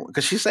everyone,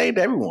 because she saved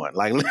everyone.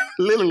 Like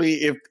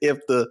literally,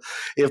 if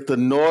the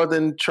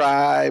Northern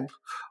tribe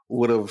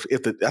would have,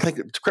 I think,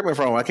 correct me if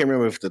I'm wrong, I can't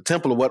remember if the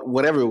temple or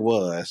whatever it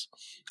was,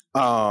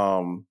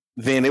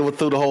 then it would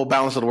throw the whole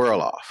balance of the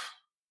world off.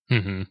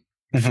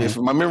 If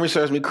my memory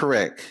serves me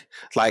correct,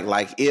 like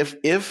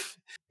if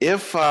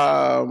if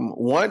damn,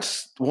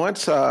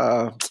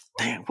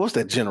 what was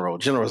that general?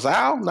 General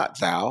Zhao? Not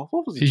Zhao.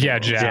 What was he? Yeah,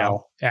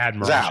 General? Zhao.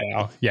 Admiral Zhao.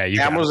 Zhao. Yeah, you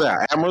got it.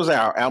 Admiral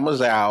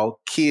Zhao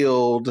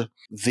killed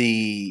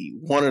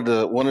one of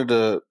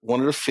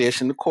the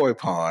fish in the koi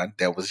pond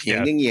that was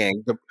yin and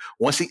yang.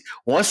 Once he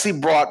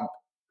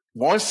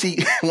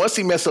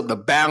messed up the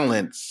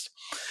balance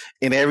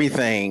in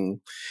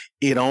everything,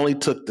 it only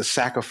took the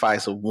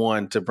sacrifice of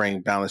one to bring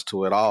balance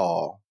to it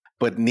all.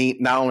 But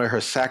not only her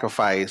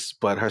sacrifice,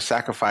 but her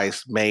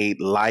sacrifice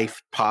made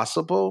life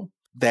possible.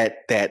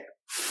 That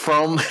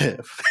from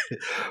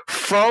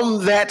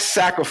from that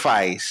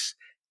sacrifice,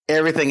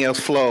 everything else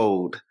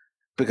flowed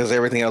because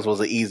everything else was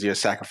an easier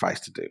sacrifice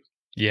to do.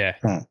 Yeah.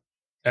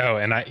 Oh,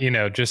 and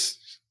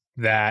just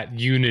that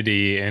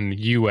unity and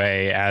Yue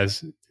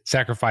as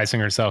sacrificing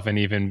herself and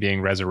even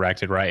being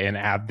resurrected, right?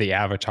 And the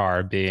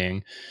Avatar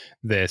being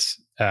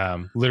this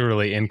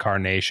literally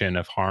incarnation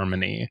of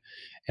harmony,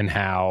 and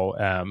how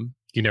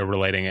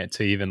relating it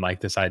to even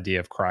like this idea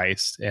of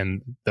Christ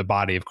and the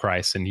body of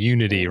Christ and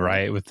unity,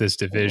 right, with this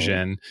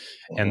division,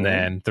 and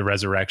then the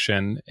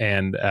resurrection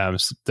and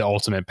the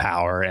ultimate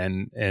power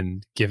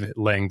and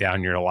laying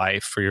down your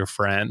life for your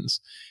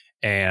friends.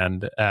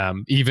 And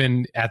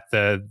even at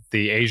the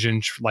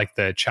Asian, like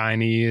the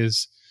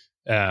Chinese,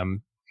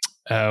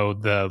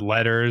 the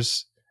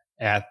letters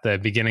at the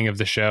beginning of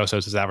the show. So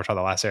it says Avatar: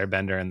 The Last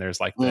Airbender, and there's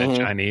like the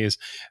Chinese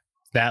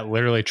that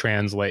literally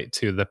translate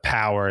to the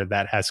power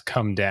that has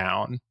come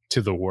down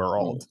to the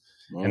world.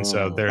 And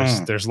so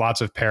there's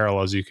lots of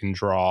parallels you can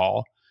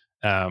draw,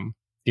 to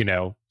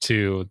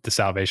the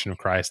salvation of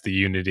Christ, the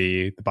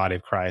unity, the body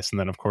of Christ, and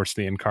then of course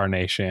the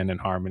incarnation and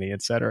harmony,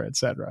 et cetera, et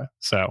cetera.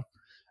 So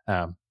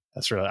I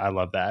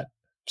love that.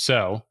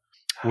 So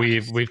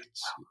we've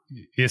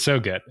it's so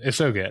good. It's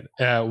so good.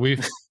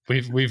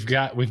 We've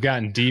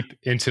gotten deep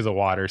into the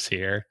waters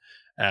here,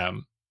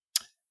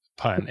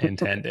 pun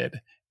intended.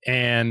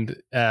 And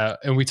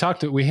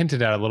we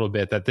hinted at a little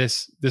bit that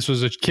this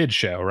was a kid's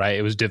show, right?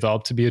 It was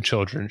developed to be a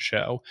children's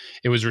show.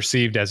 It was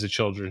received as a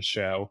children's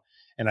show.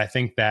 And I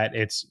think that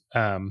it's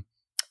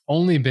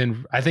only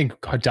been, I think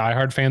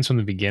diehard fans from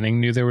the beginning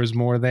knew there was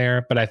more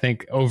there, but I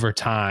think over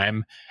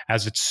time,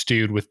 as it's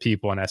stewed with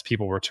people and as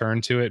people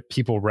return to it,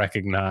 people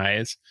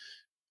recognize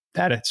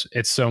that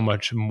it's so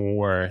much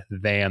more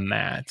than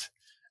that,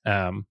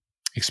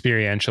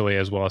 experientially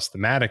as well as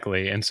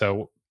thematically. And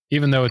so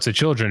even though it's a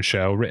children's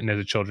show, written as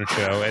a children's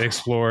show, it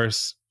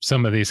explores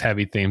some of these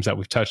heavy themes that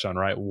we've touched on,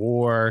 right?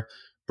 War,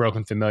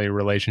 broken familiar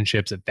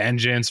relationships,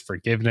 vengeance,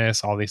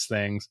 forgiveness, all these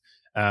things.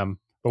 But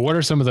what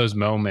are some of those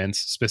moments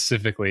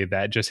specifically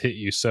that just hit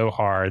you so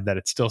hard that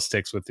it still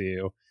sticks with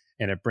you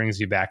and it brings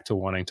you back to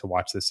wanting to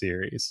watch the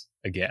series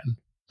again?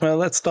 Well,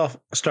 let's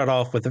start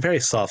off with a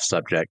very soft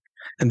subject,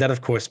 and that,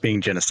 of course,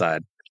 being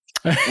genocide.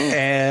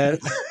 And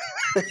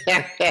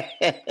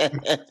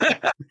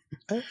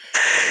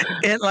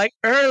and like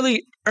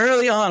early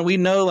on, we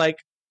know like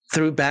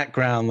through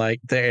background, like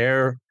the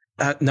air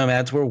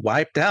nomads were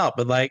wiped out,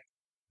 but like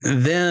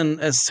then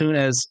as soon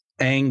as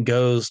Aang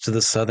goes to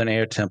the Southern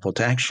Air Temple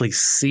to actually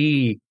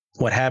see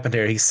what happened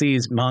there, he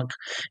sees Monk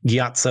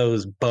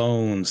Gyatso's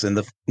bones and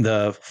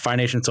the Fire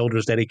Nation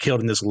soldiers that he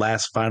killed in this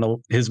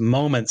his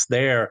moments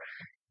there,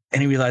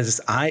 and he realizes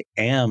I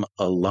am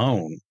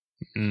alone.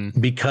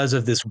 Because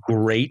of this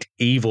great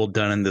evil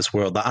done in this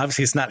world.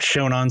 Obviously, it's not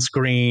shown on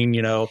screen,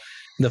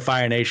 the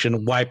Fire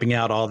Nation wiping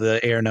out all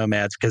the air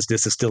nomads because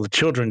this is still a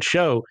children's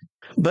show.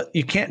 But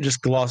you can't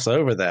just gloss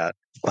over that.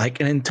 Like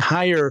an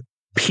entire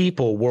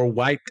people were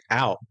wiped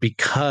out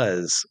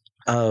because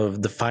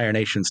of the Fire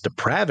Nation's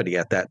depravity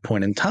at that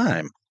point in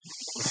time.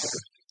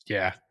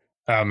 Yeah.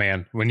 Oh,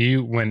 man. When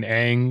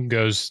Aang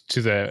goes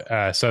to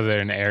the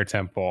Southern Air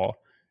Temple,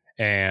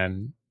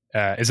 and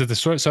is it the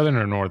Southern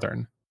or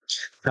Northern?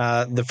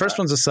 The first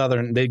one's a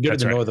Southern. They go to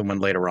the Northern one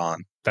later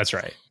on. That's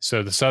right.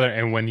 So the Southern,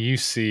 and when you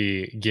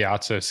see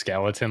Gyatso's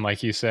skeleton,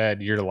 like you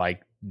said, you're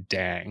like,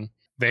 dang,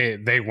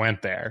 they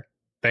went there.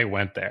 They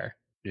went there.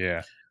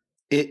 Yeah.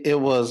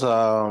 It was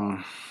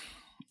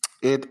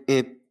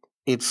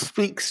it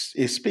speaks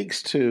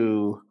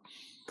to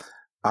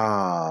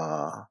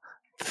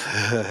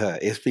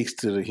it speaks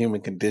to the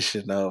human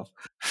condition of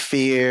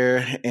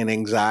fear and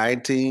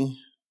anxiety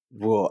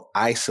will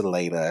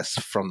isolate us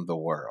from the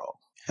world.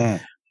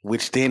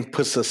 Which then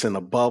puts us in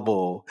a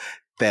bubble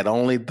that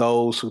only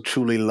those who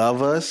truly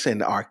love us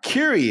and are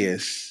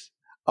curious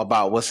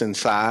about what's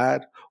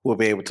inside will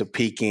be able to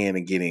peek in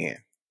and get in.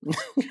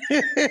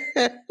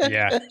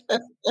 Yeah.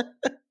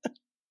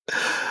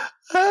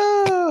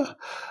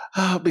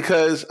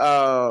 Because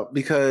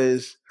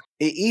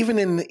even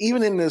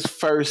in this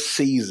first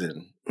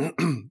season,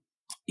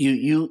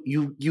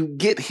 you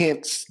get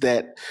hints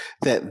that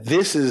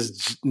this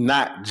is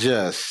not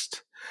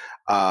just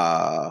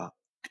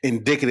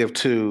indicative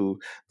to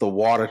the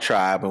water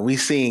tribe, and we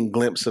seeing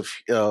glimpse of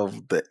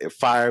the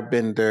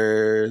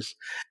firebenders,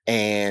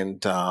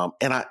 and I'm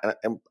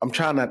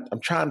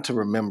trying to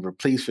remember.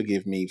 Please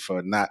forgive me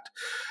for not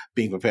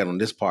being prepared on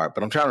this part,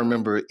 but I'm trying to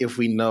remember if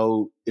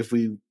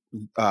we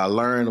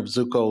learn of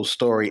Zuko's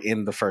story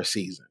in the first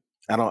season.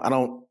 I don't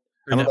know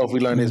if we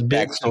learn his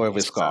Big backstory of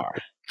his scar.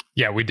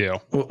 Yeah, we do.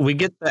 We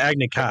get the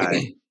Agni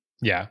Kai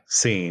Yeah.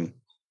 scene,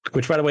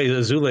 which, by the way,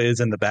 Azula is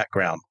in the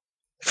background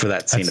for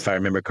that scene, if I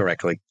remember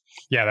correctly.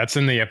 Yeah, that's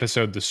in the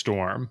episode The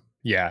Storm.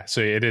 Yeah,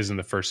 so it is in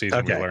the first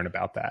season we learn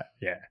about that.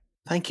 Yeah.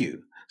 Thank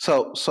you.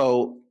 So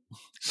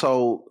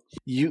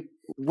you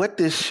what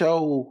this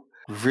show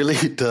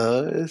really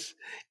does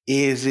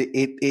is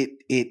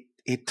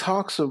it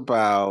talks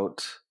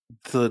about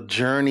the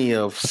journey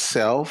of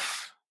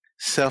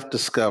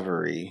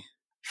self-discovery,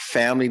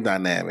 family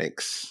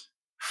dynamics,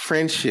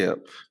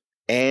 friendship,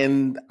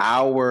 and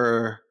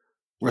our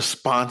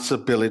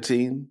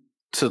responsibility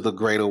to the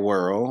greater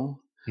world.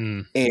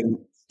 And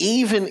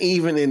even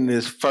in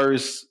this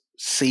first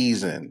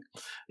season,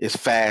 it's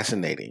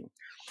fascinating.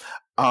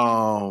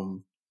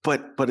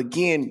 But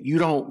again, you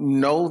don't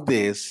know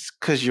this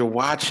because you're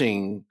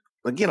watching.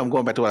 Again, I'm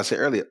going back to what I said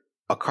earlier,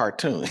 a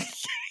cartoon.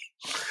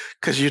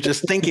 Because you're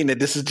just thinking that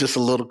this is just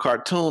a little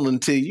cartoon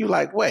until you're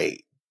like,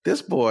 wait,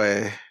 this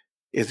boy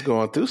is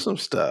going through some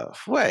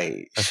stuff.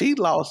 Wait, she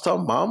lost her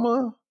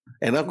mama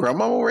and her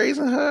grandmama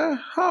raising her?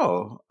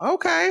 Oh,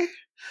 okay.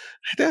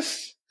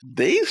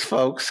 These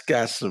folks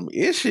got some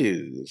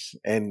issues.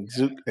 And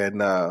oh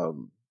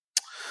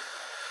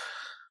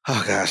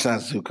gosh,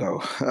 not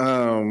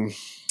Zuko.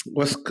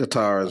 What's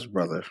Katara's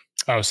brother?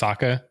 Oh,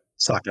 Sokka?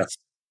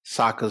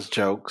 Sokka's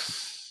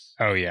jokes.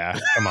 Oh yeah,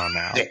 come on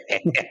now.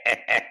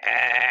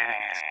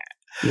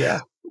 Yeah,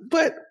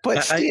 but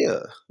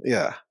still,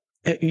 yeah.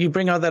 You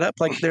bring all that up,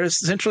 like they're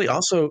essentially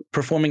also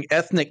performing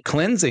ethnic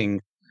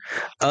cleansing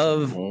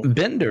of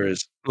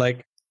benders,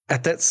 like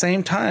at that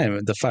same time,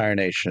 the Fire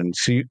Nation.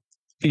 So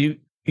you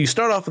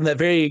start off in that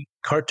very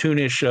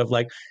cartoonish of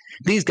like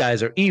these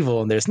guys are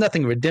evil and there's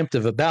nothing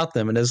redemptive about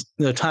them, and as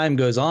the time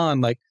goes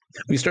on, like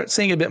we start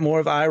seeing a bit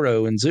more of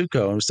Iroh and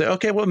Zuko, and we say,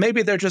 okay, well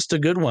maybe they're just the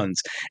good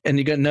ones, and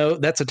you go, no,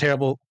 that's a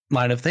terrible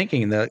line of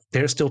thinking. That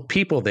there's still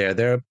people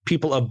there are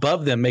people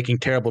above them making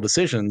terrible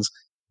decisions,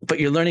 but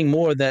you're learning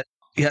more that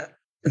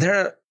there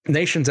are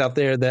nations out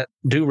there that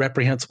do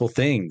reprehensible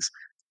things,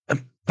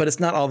 but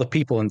it's not all the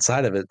people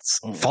inside of its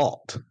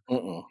fault.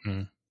 No.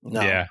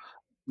 Yeah.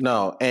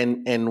 No,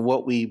 and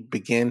what we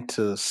begin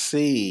to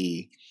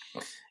see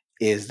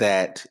is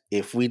that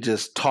if we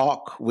just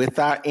talk with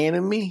our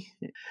enemy,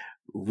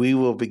 we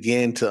will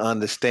begin to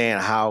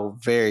understand how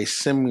very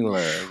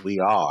similar we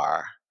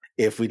are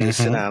if we just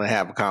sit down and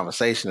have a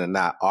conversation and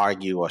not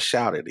argue or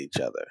shout at each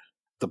other.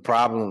 The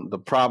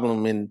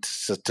problem in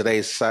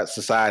today's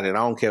society, and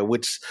I don't care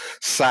which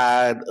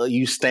side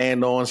you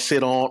stand on,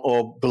 sit on,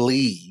 or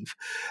believe,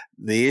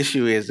 the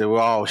issue is that we're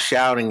all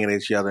shouting at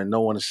each other and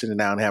no one is sitting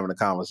down and having a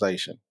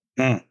conversation.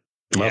 Well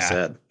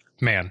said.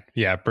 Man,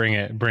 yeah, bring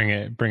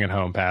it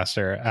home,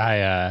 Pastor.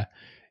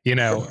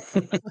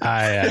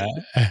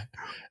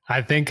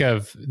 I think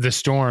of The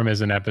Storm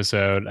as an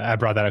episode. I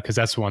brought that up because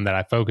that's the one that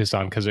I focused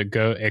on, because it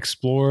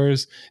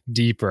explores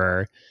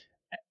deeper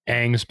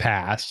Aang's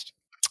past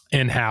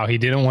and how he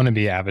didn't want to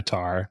be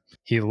Avatar.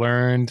 He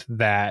learned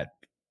that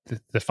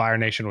the Fire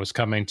Nation was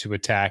coming to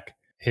attack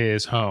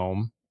his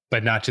home,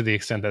 but not to the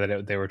extent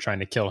that they were trying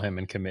to kill him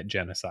and commit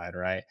genocide,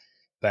 right?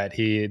 But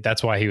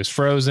that's why he was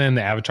frozen.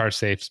 The Avatar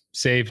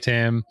saved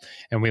him.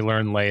 And we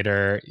learn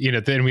later,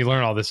 then we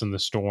learn all this in The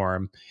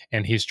Storm,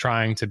 and he's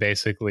trying to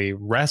basically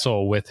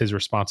wrestle with his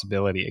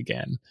responsibility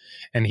again.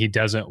 And he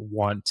doesn't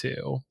want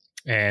to.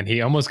 And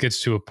he almost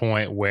gets to a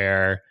point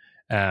where,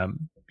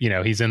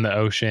 he's in the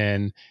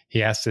ocean. He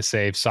has to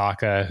save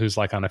Sokka, who's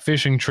like on a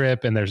fishing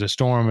trip, and there's a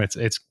storm. It's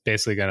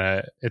basically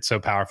it's so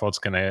powerful, it's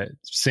gonna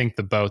sink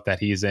the boat that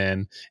he's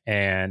in.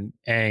 And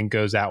Aang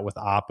goes out with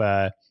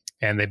Appa,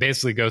 and they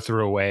basically go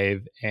through a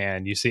wave,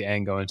 and you see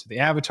Aang go into the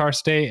Avatar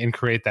state and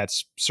create that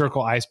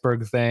circle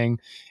iceberg thing.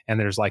 And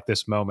there's like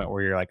this moment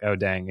where you're like, oh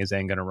dang, is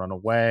Aang gonna run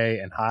away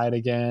and hide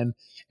again?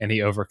 And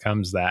he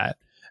overcomes that.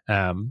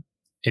 And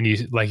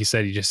you, like you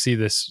said, you just see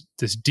this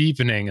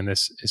deepening, and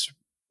it's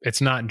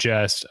not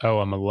just, oh,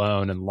 I'm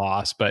alone and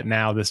lost, but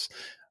now this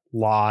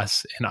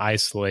loss and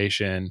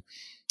isolation.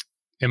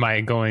 Am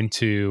I going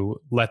to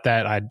let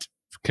that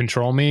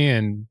control me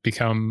and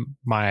become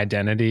my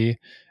identity?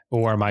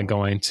 Or am I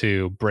going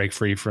to break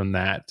free from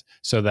that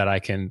so that I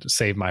can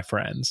save my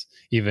friends,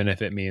 even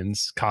if it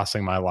means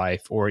costing my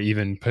life or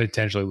even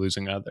potentially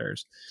losing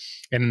others?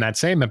 And in that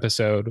same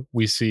episode,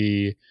 we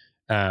see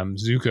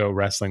Zuko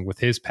wrestling with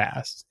his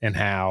past and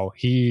how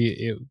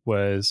it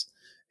was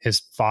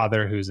his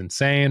father, who's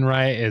insane,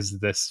 right, is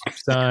this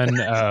son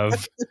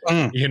of,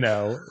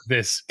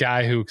 this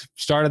guy who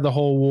started the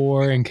whole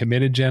war and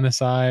committed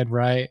genocide,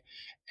 right?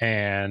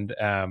 And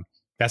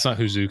that's not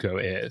who Zuko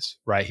is,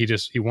 right?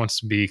 He wants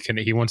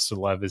to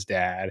love his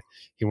dad.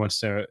 He wants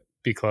to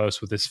be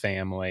close with his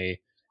family.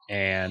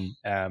 And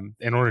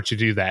in order to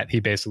do that, he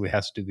basically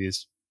has to do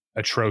these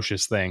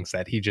atrocious things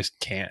that he just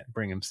can't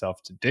bring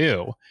himself to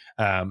do.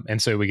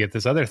 And so we get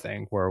this other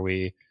thing where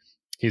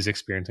he's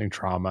experiencing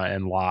trauma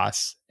and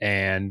loss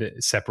and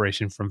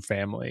separation from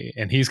family.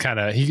 And he's kind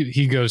of,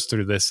 he goes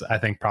through this, I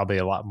think, probably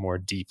a lot more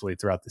deeply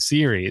throughout the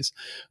series.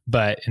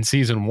 But in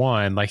season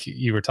 1, like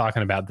you were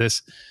talking about,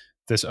 this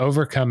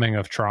overcoming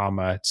of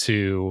trauma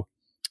to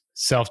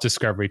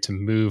self-discovery, to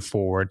move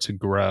forward, to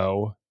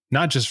grow,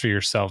 not just for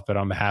yourself, but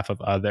on behalf of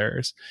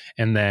others.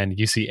 And then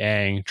you see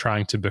Aang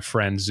trying to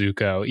befriend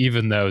Zuko,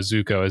 even though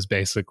Zuko is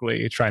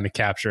basically trying to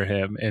capture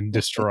him and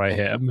destroy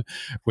him,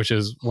 which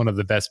is one of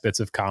the best bits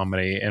of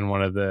comedy and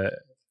one of the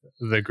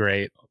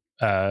great,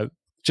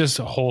 just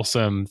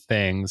wholesome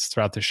things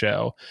throughout the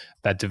show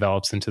that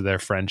develops into their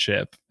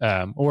friendship.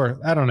 Or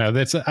I don't know,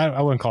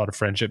 I wouldn't call it a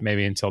friendship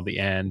maybe until the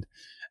end.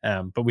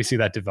 But we see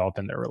that develop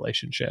in their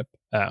relationship.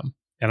 And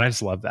I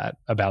just love that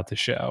about the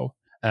show.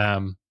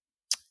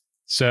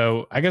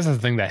 So I guess the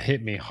thing that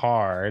hit me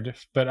hard,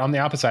 but on the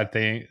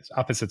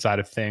opposite side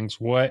of things,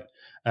 what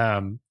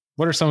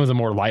are some of the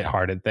more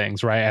lighthearted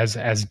things, right?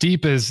 As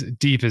deep as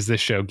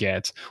this show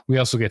gets, we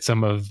also get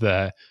some of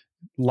the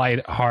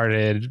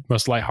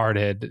most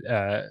lighthearted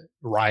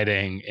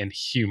writing and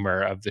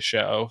humor of the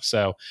show.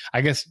 So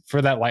I guess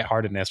for that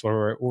lightheartedness,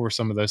 what were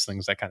some of those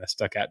things that kind of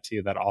stuck out to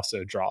you that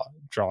also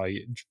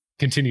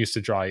continues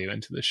to draw you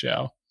into the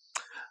show?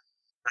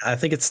 I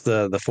think it's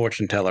the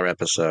fortune teller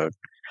episode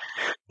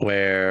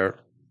where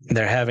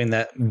they're having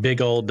that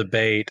big old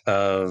debate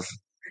of,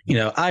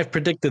 I've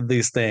predicted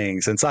these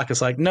things, and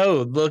Sokka's like,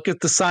 no, look at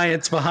the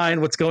science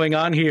behind what's going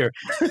on here.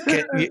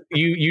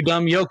 you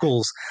dumb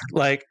yokels.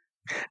 Like,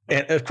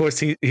 and of course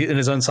he in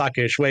his own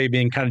Sokka-ish way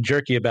being kind of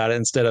jerky about it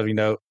instead of,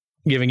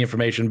 giving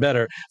information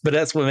better. But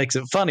that's what makes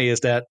it funny, is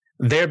that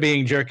they're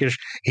being jerkish.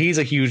 He's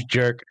a huge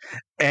jerk,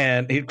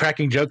 and he's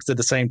cracking jokes at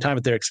the same time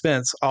at their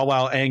expense, all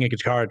while Aang and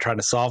Katara are trying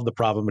to solve the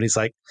problem. And he's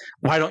like,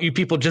 why don't you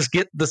people just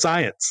get the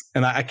science?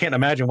 And I can't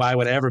imagine why I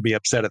would ever be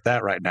upset at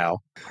that right now.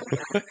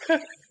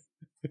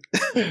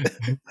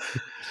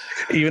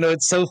 Even though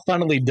it's so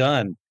funnily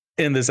done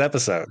in this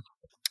episode.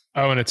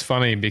 Oh, and it's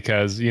funny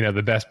because,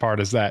 the best part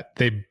is that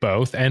they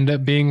both end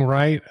up being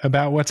right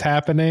about what's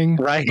happening.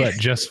 Right. But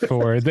just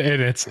for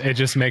it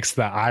just makes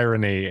the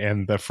irony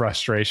and the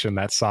frustration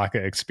that Sokka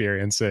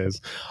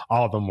experiences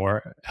all the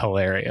more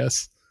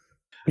hilarious.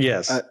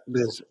 Yes.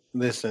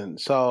 Listen.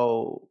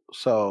 So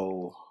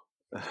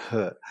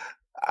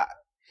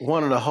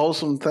one of the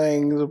wholesome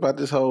things about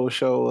this whole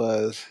show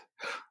was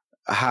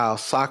how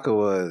Sokka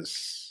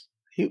was.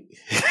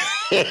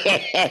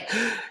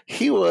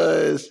 He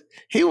was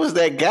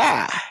that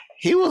guy.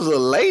 He was a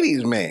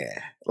ladies' man.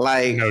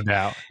 Like, no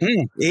doubt.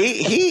 He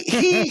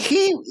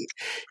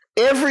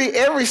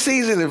every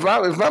season, if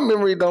my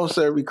memory don't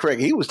serve me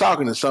correct, he was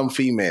talking to some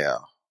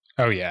female.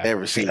 Oh yeah.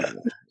 Every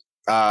season.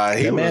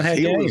 He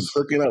was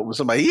hooking up with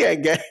somebody. He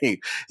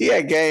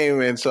had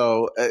game. And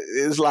so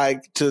it's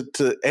like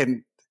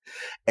and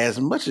as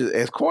much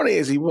as corny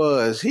as he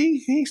was,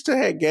 he still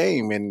had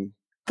game, and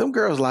them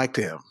girls liked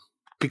him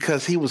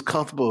because he was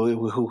comfortable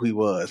with who he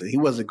was, and he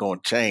wasn't going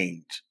to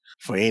change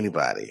for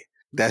anybody.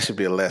 That should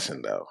be a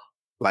lesson, though.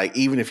 Like,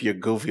 even if you're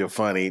goofy or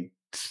funny,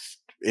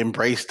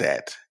 embrace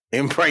that.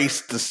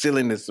 Embrace the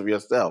silliness of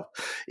yourself.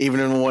 Even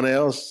if anyone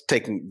else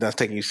that's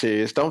taking you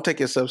serious, don't take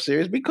yourself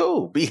serious. Be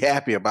cool. Be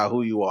happy about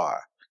who you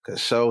are.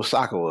 Because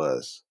Sokka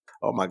was.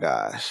 Oh my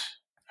gosh.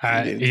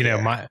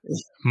 My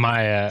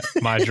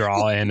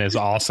draw in is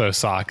also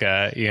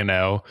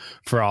Sokka,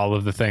 for all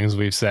of the things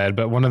we've said.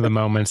 But one of the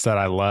moments that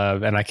I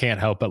love, and I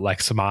can't help but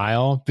like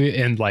smile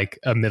in like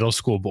a middle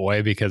school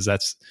boy, because I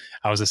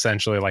was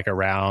essentially like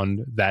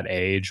around that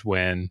age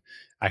when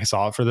I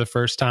saw it for the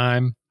first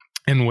time.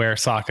 And where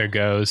Sokka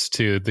goes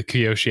to the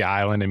Kyoshi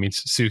Island and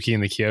meets Suki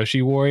and the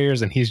Kyoshi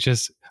Warriors, and he's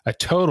just a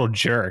total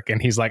jerk.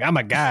 And he's like, I'm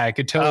a guy, I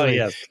could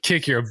totally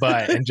kick your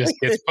butt, and just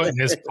gets put in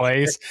his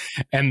place.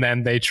 And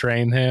then they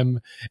train him.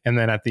 And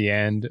then at the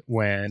end,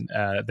 when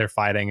they're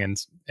fighting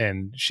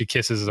and she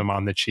kisses him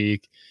on the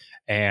cheek,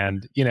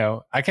 and,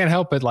 I can't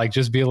help but like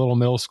just be a little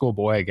middle school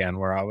boy again,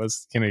 where I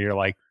was, you're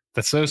like,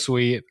 that's so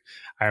sweet.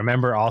 I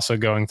remember also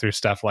going through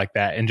stuff like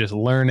that and just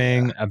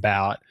learning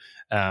about,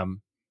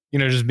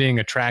 just being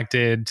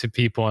attracted to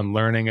people and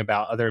learning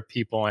about other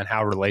people and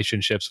how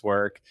relationships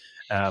work.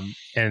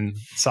 And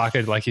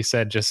Sokka, like you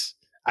said,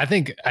 I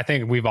think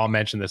we've all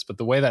mentioned this, but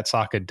the way that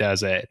Sokka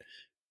does it,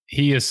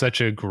 he is such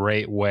a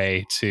great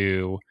way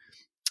to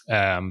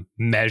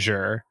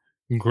measure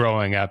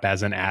growing up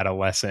as an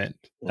adolescent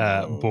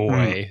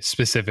boy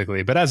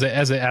specifically, but as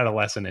an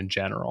adolescent in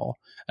general,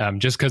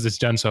 just because it's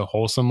done so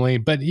wholesomely.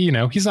 But,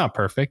 he's not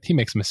perfect. He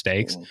makes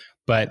mistakes,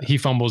 but he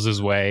fumbles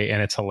his way,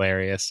 and it's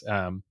hilarious.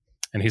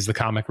 And he's the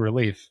comic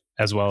relief,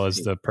 as well as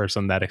the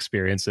person that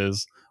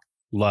experiences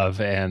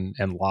love and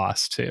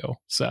loss too.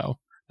 So,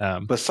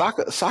 but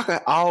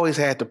Sokka always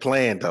had the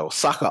plan, though.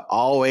 Sokka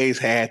always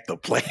had the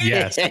plan.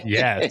 Yes.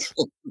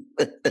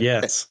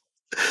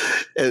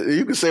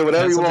 You can say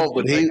whatever you want,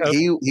 but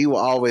he will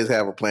always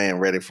have a plan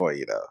ready for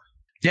you, though.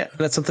 Yeah,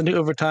 that's something new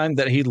over time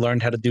that he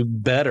learned how to do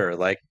better.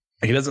 Like,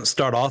 he doesn't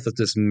start off as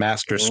this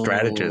master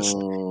strategist,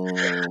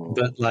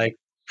 but like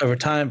over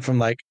time, from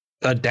like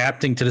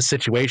adapting to the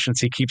situations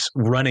he keeps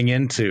running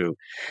into.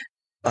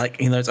 Like,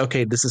 it's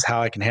okay, this is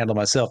how I can handle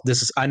myself.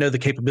 I know the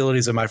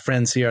capabilities of my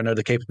friends here. I know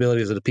the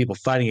capabilities of the people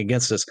fighting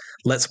against us.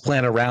 Let's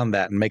plan around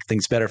that and make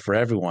things better for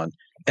everyone.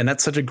 And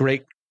that's such a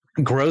great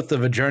growth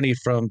of a journey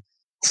from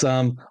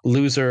some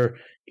loser,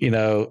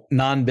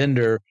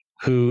 non-bender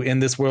who in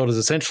this world is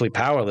essentially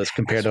powerless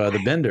compared to other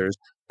benders,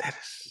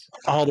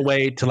 all the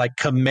way to like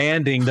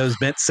commanding those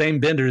same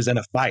benders in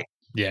a fight.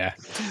 Yeah.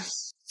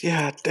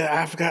 Yeah,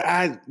 I forgot.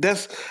 I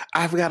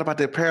forgot about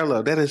that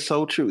parallel. That is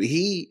so true.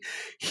 He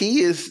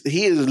is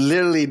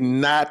literally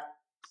not,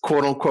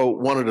 quote unquote,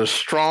 one of the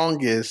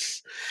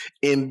strongest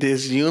in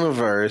this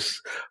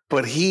universe,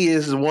 but he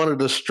is one of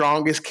the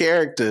strongest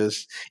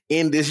characters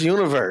in this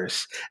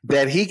universe.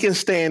 That he can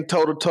stand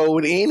toe to toe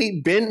with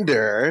any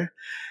bender,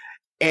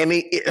 and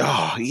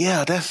oh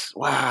yeah, that's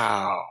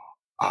wow.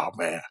 Oh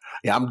man,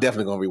 yeah, I'm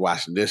definitely gonna be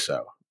watching this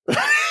show.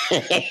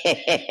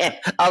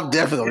 I'm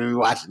definitely gonna be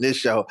watching this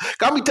show.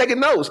 I'll be taking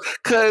notes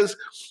because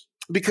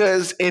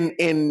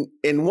in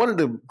one of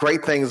the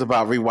great things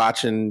about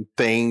rewatching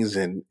things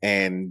and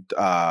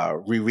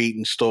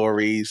rereading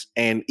stories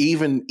and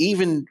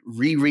even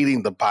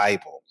rereading the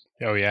Bible.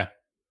 Oh yeah.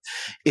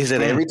 Is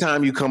that every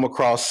time you come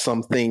across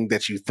something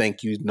that you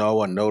think you know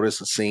or notice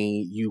a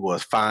scene, you will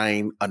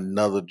find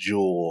another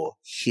jewel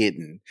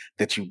hidden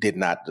that you did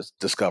not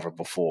discover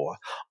before,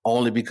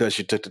 only because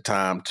you took the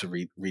time to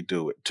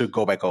redo it, to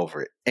go back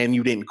over it, and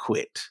you didn't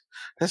quit.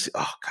 That's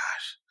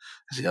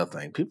the other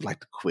thing. People like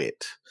to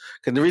quit.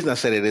 Because the reason I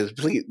said it is,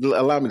 please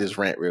allow me to just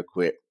rant real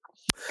quick.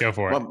 Go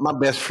for it. My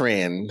best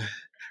friend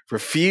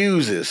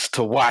refuses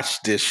to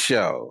watch this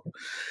show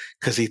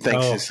because he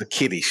thinks it's a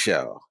kiddie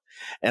show.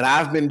 And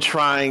I've been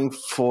trying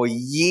for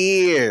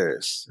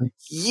years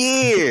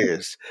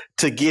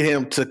to get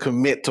him to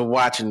commit to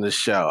watching the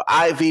show.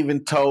 I've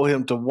even told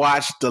him to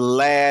watch the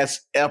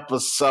last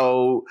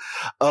episode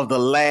of the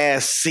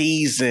last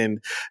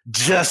season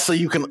just so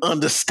you can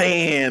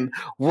understand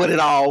what it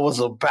all was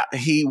about.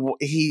 He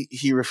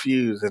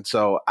refused. And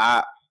so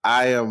I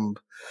am,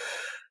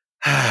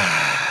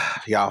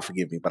 y'all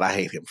forgive me, but I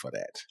hate him for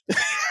that.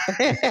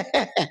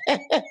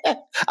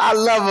 I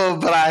love him,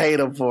 but I hate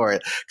him for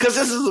it because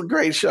this is a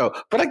great show.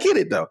 But I get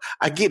it, though.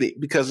 I get it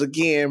because,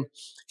 again,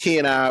 he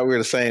and I, we're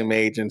the same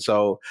age. And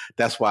so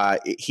that's why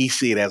he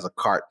see it as a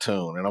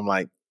cartoon. And I'm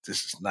like,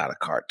 this is not a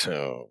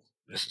cartoon.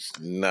 This is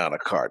not a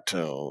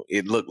cartoon.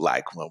 It looked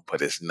like one,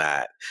 but it's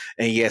not.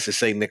 And yes, it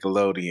say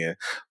Nickelodeon,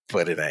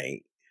 but it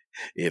ain't.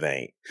 It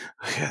ain't.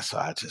 Yeah, so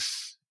I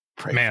just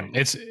pray. Man,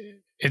 it's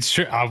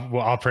true.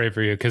 I'll pray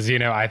for you because,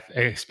 I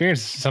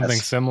experienced something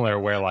similar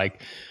where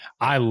like,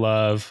 I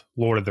love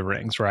Lord of the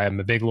Rings, right? I'm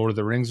a big Lord of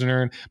the Rings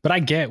nerd, but I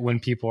get when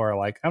people are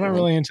like, I'm not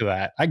really into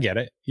that. I get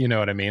it. You know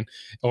what I mean?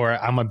 Or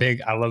I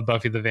love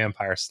Buffy the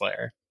Vampire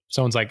Slayer.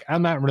 Someone's like,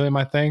 I'm not really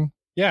my thing.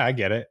 Yeah, I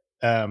get it.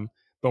 But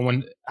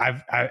when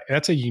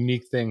that's a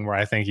unique thing where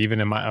I think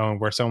even in my own,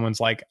 where someone's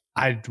like,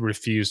 I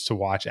refuse to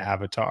watch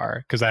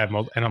Avatar because I have,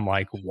 and I'm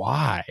like,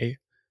 why?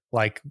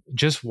 Like,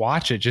 just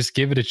watch it. Just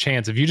give it a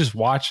chance. If you just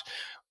watch,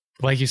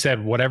 like you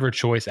said, whatever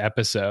choice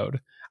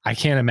episode, I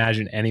can't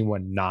imagine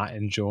anyone not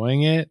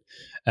enjoying it.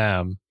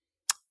 And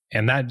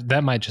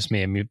that might just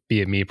be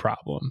a me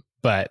problem,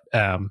 but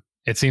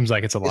it seems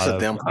like it's a lot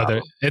of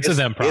other. It's a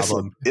them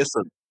problem.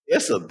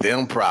 It's a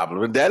them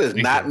problem. That is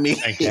not me.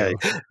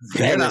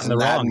 That is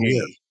not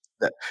me.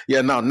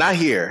 Yeah, no, not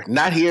here.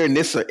 Not here in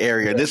this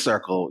area, this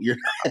circle.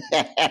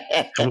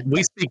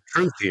 We speak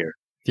truth here.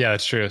 Yeah,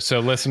 that's true. So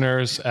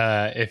listeners,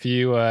 if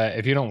you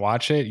don't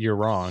watch it, you're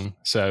wrong.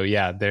 So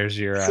yeah, there's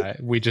your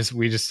we just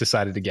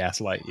decided to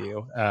gaslight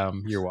you.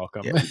 You're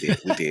welcome. Yeah,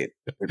 we did.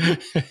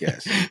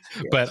 Yes.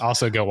 But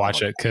also go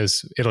watch it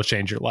because it'll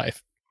change your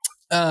life.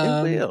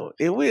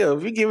 It will.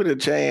 If you give it a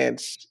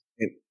chance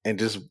and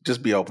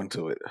just be open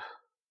to it.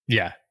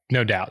 Yeah,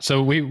 no doubt.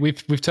 So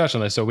we've touched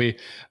on this. So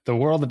the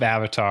world of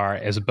Avatar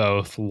is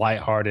both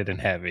lighthearted and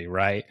heavy,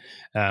 right?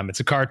 It's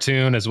a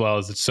cartoon as well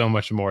as it's so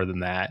much more than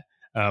that.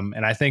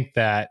 And I think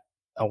that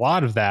a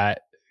lot of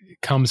that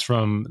comes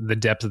from the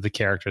depth of the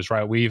characters,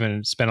 right? We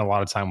even spent a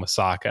lot of time with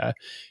Sokka.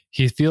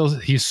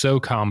 He's so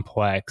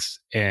complex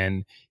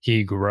and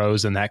he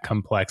grows in that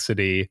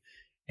complexity.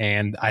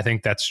 And I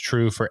think that's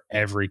true for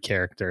every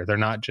character. They're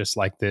not just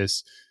like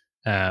this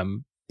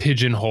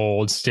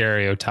pigeonholed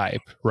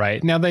stereotype,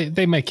 right? Now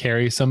they may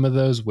carry some of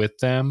those with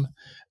them,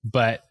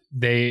 but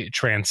they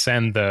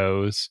transcend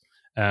those,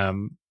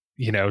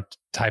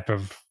 type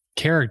of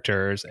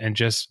characters and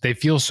just they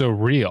feel so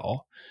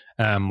real.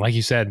 Like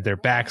you said, their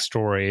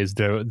backstories,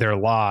 their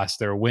loss,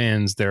 their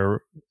wins,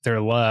 their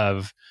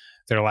love,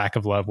 their lack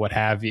of love, what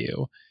have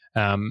you,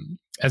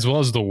 as well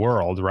as the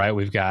world, right?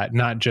 We've got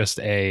not just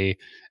a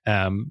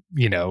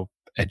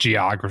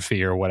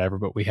geography or whatever,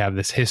 but we have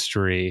this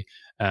history,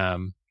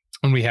 and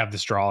we have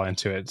this draw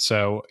into it.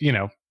 So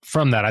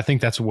from that, I think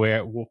that's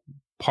where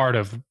part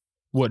of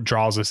what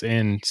draws us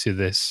into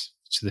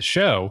the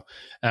show.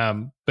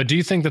 But do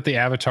you think that the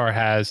Avatar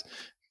has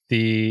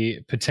the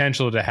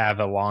potential to have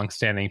a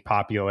long-standing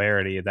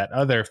popularity that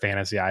other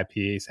fantasy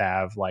IPs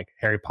have, like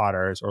Harry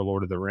Potter's or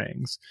Lord of the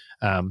Rings,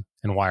 and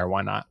why or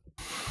why not?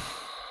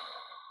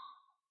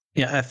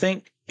 Yeah, I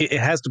think it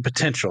has the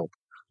potential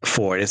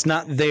for it. It's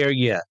not there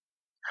yet.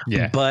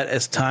 Yeah. But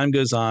as time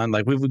goes on,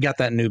 like we've got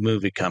that new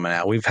movie coming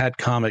out. We've had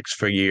comics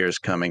for years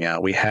coming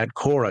out. We had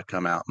Korra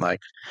come out. Like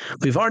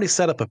we've already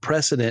set up a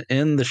precedent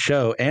in the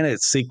show and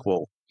its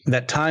sequel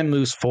that time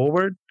moves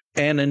forward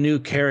and a new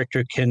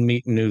character can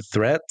meet new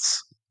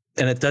threats.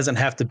 And it doesn't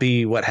have to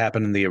be what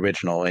happened in the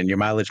original. And your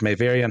mileage may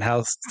vary on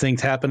how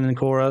things happen in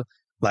Korra.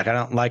 Like I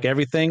don't like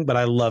everything, but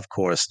I love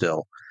Korra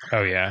still.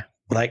 Oh, yeah.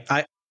 Like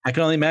I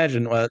can only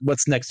imagine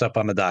what's next up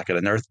on the docket.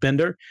 An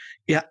earthbender?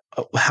 Yeah.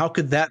 How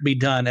could that be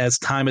done as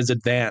time has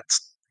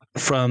advanced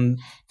from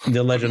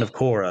the legend of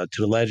Korra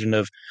to the legend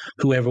of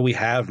whoever we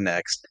have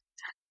next?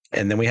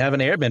 And then we have an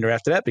airbender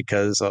after that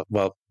because, I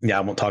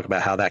won't talk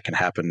about how that can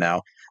happen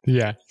now.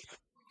 Yeah.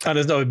 I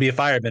just know it'd be a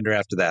firebender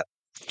after that.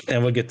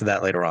 And we'll get to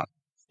that later on.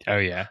 Oh,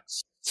 yeah.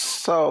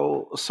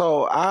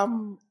 So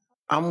I'm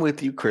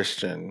with you,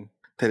 Christian,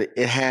 that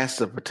it has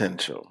the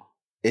potential.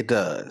 It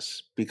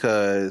does,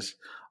 because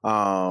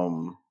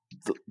the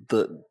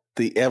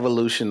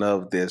evolution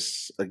of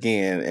this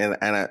again,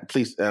 and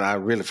I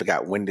really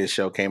forgot when this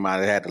show came out.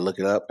 I had to look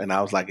it up, and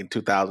I was like in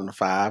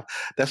 2005.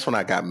 That's when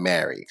I got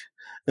married.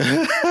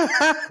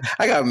 I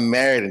got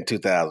married in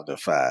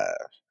 2005,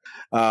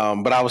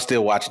 but I was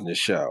still watching this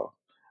show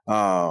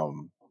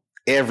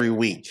every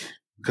week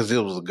because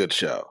it was a good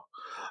show.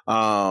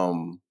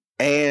 And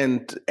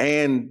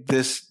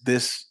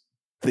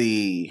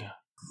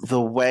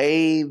the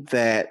way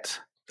that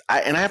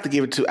I have to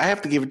give it to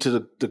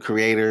the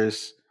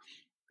creators,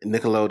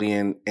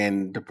 Nickelodeon,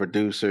 and the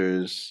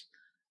producers.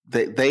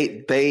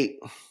 They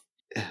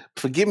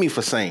forgive me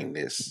for saying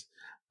this,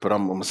 but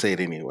I'm gonna say it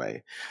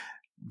anyway.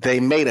 They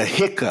made a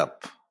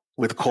hiccup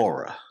with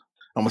Korra.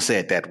 I'm gonna say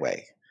it that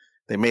way.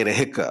 They made a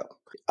hiccup.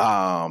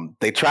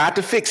 They tried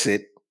to fix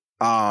it,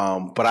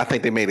 but I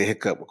think they made a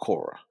hiccup with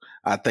Korra.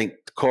 I think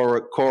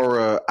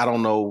Korra. I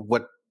don't know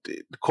what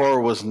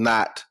Korra was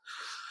not.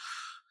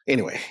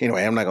 Anyway,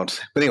 I'm not going to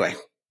say. But anyway,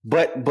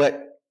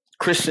 but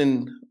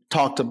Christian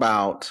talked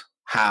about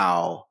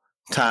how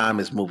time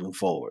is moving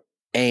forward,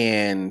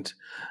 and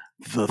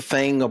the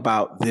thing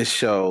about this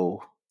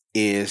show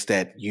is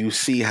that you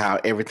see how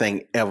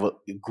everything ever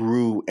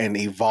grew and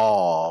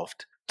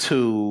evolved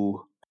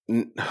to.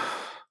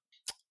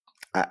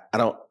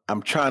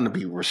 I'm trying to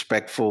be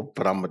respectful,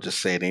 but I'm gonna just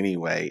say it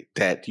anyway.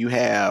 That you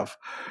have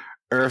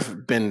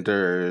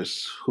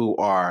earthbenders who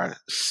are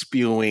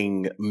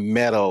spewing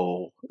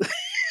metal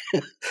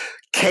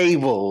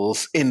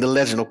cables in the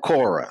Legend of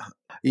Korra.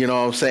 You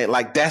know what I'm saying?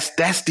 Like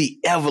that's the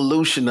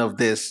evolution of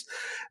this.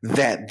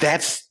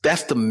 That's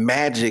the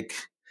magic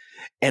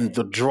and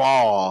the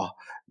draw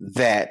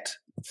that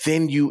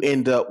then you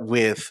end up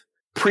with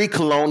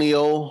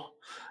pre-colonial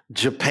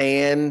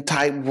Japan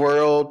type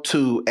world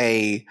to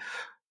a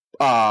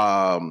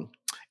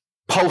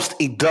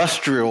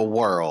post-industrial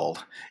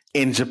world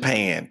in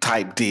Japan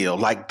type deal.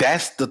 Like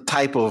that's the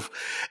type of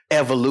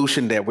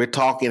evolution that we're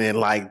talking. And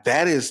like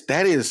that is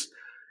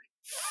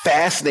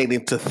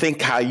fascinating to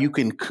think how you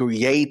can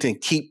create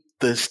and keep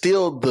the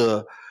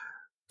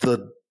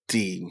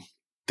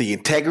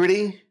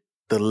integrity,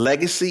 the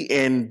legacy,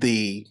 and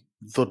the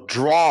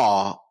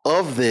draw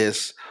of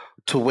this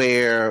to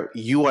where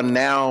you are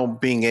now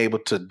being able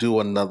to do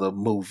another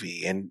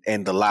movie and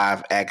the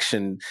live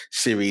action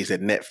series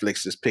that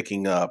Netflix is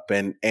picking up.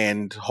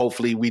 And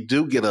hopefully we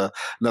do get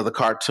another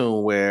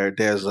cartoon where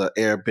there's a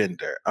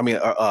earthbender.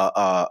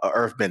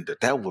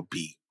 That would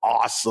be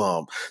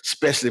awesome,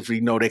 especially if we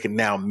know they can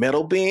now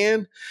metal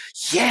bend.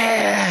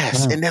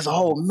 Yes. And there's a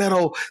whole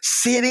metal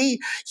city.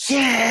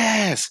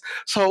 Yes.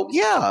 So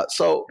yeah.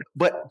 So,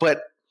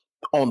 but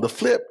on the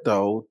flip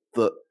though,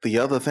 the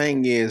other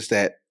thing is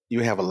that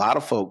you have a lot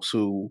of folks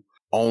who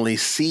only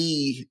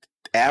see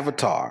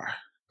Avatar,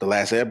 The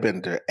Last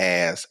Airbender,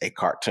 as a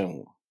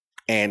cartoon.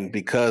 And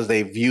because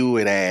they view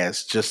it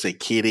as just a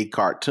kiddie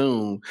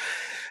cartoon,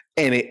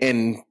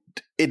 and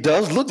it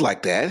does look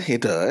like that. It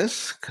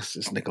does, because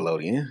it's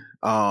Nickelodeon.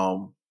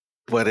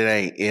 But it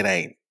ain't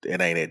it.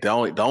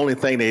 The only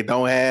thing they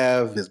don't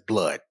have is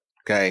blood.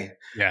 Okay.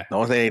 Yeah. The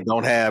only thing they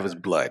don't have is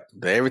blood.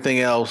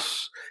 Everything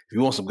else, if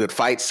you want some good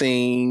fight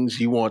scenes,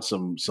 you want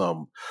some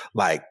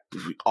like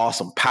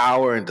awesome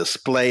power and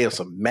display of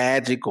some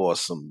magic or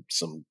some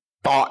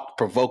thought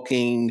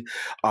provoking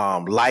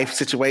life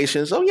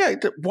situations. Oh yeah,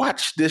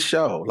 watch this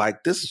show.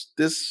 Like this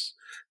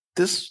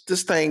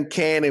thing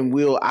can and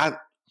will.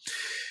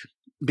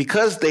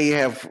 Because they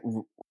have,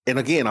 and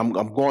again, I'm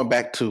going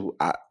back to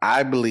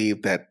I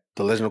believe that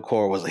The Legend of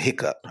Korra was a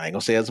hiccup. I ain't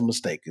gonna say it's a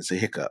mistake. It's a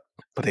hiccup,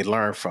 but they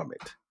learned from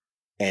it.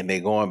 And they're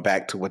going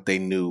back to what they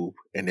knew,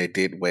 and they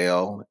did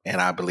well. And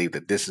I believe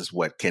that this is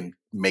what can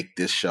make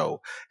this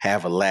show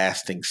have a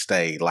lasting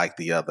stay like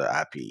the other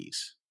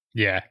IPs.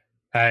 Yeah.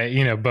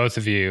 Both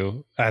of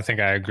you, I think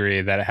I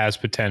agree that it has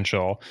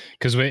potential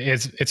because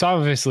it's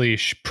obviously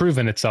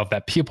proven itself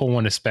that people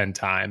want to spend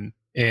time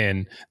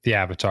in the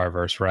Avatar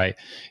verse, right?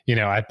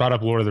 I brought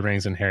up Lord of the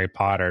Rings and Harry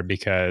Potter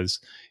because,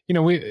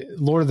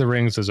 Lord of the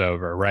Rings is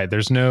over, right?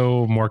 There's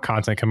no more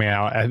content coming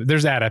out.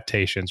 There's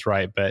adaptations,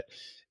 right? But,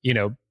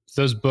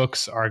 those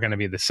books are going to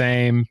be the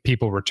same.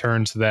 People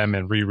return to them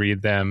and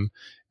reread them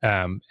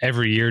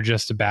every year,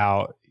 just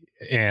about.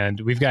 And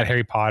we've got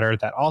Harry Potter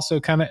that also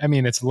kind of,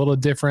 it's a little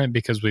different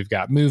because we've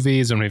got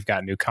movies and we've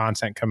got new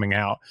content coming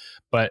out,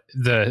 but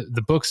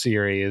the book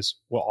series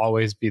will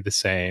always be the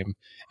same,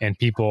 and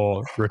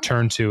people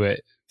return to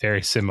it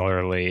very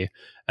similarly,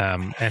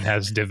 and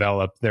has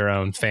developed their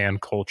own fan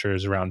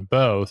cultures around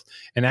both.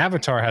 And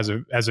Avatar has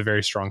a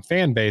very strong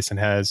fan base and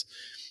has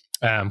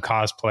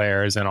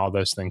cosplayers and all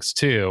those things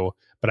too.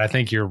 But I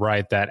think you're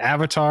right that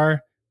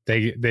Avatar,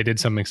 they did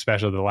something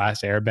special the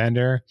last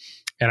Airbender.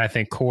 And I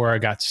think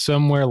Korra got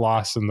somewhere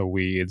lost in the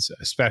weeds,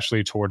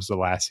 especially towards the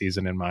last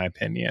season, in my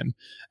opinion.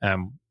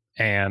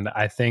 And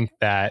I think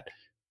that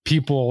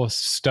people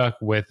stuck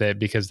with it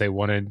because they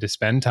wanted to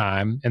spend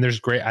time. And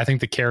I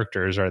think the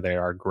characters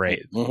are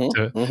great.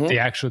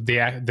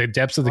 The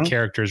depths of the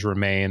characters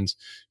remains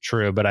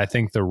true, but I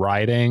think the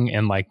writing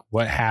and like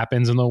what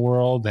happens in the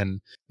world and,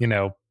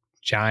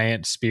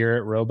 giant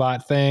spirit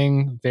robot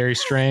thing, very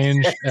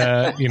strange.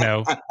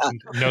 No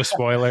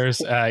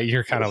spoilers.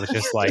 You're kind of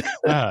just like,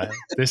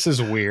 this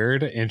is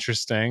weird,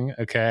 interesting.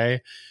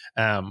 Okay.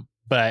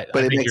 But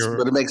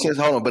it makes sense.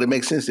 Hold on, but it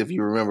makes sense if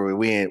you remember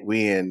we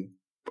in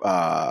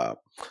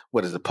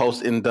what is it,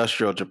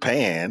 post-industrial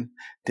Japan,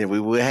 then we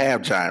would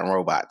have giant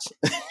robots.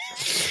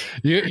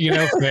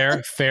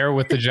 fair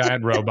with the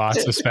giant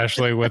robots,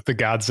 especially with the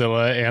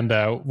Godzilla and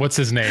what's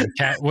his name?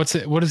 What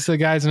is the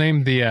guy's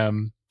name?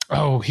 The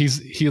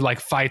he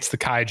like fights the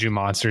kaiju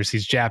monsters.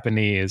 He's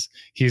Japanese.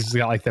 He's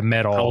got like the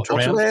metal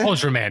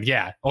Ultraman.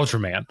 Yeah,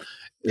 Ultraman.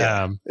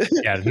 Yeah.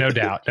 No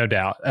doubt.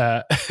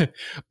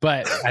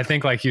 But I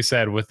think, like you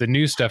said, with the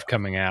new stuff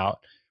coming out,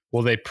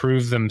 will they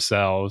prove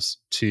themselves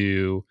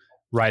to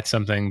write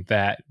something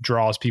that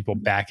draws people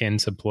back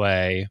into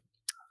play?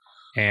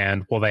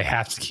 And will they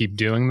have to keep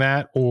doing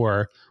that?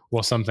 Or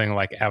will something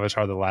like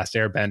Avatar The Last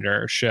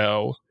Airbender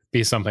show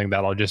be something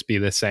that'll just be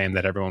the same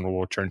that everyone will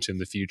return to in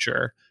the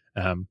future?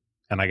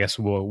 And I guess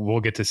we'll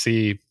get to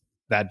see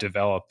that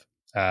develop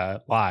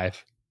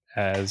live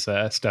as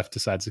stuff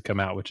decides to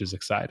come out, which is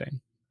exciting.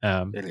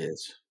 It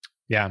is.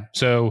 Yeah.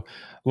 So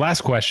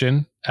last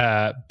question,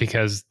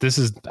 because this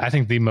is, I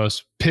think, the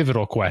most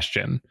pivotal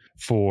question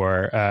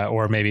for,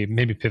 or maybe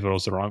pivotal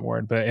is the wrong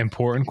word, but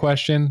important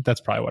question.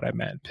 That's probably what I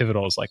meant.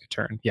 Pivotal is like a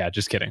turn. Yeah,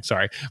 just kidding.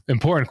 Sorry.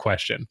 Important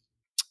question.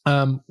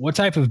 What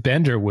type of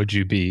bender would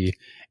you be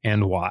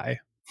and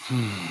why?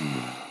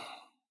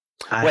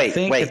 Wait.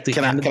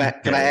 Can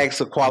I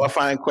ask a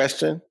qualifying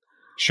question?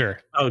 Sure.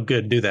 Oh,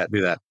 good. Do that.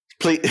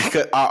 Please.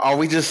 Are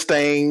we just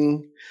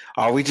staying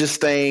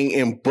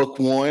in book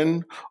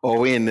one, or are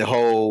we in the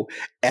whole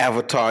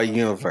Avatar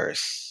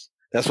universe?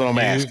 That's what I'm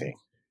asking.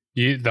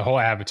 The whole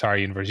Avatar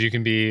universe. You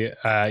can be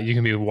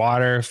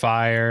water,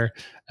 fire,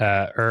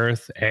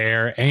 earth,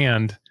 air,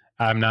 and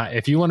I'm not.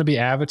 If you want to be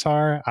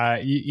Avatar,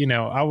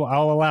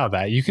 I'll allow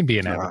that. You can be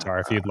an Avatar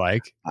if you'd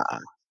like.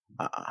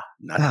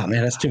 Man,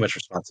 that's too much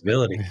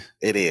responsibility.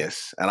 It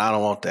is, and I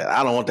don't want that.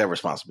 I don't want that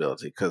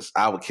responsibility because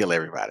I would kill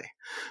everybody.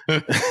 I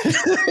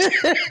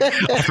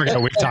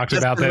forgot we've talked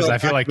about this. I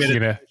feel like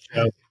Kino.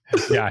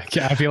 Yeah,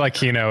 I feel like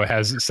Kino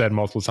has said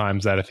multiple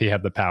times that if he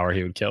had the power,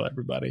 he would kill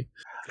everybody.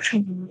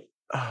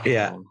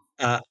 Yeah.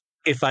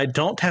 If I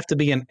don't have to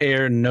be an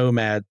air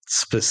nomad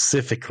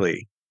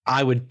specifically,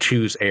 I would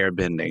choose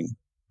airbending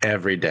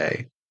every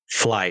day.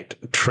 Flight,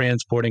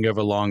 transporting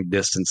over long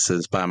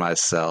distances by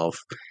myself.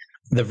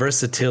 The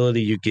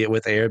versatility you get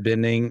with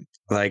airbending,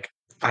 like,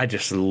 I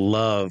just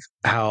love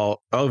how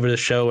over the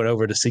show and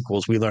over the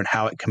sequels, we learn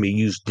how it can be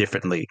used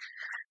differently.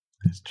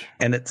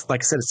 And it's,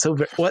 like I said, it's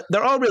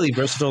they're all really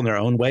versatile in their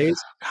own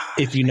ways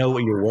if you know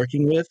what you're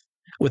working with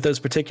those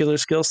particular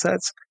skill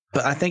sets.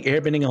 But I think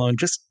airbending alone,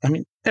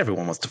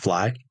 everyone wants to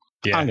fly.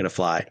 Yeah. I'm going to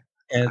fly.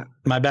 And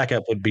my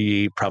backup would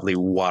be probably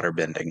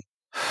waterbending.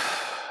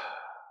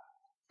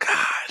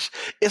 Gosh,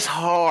 it's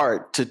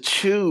hard to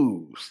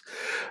choose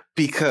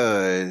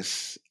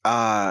because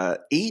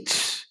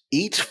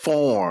each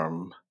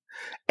form,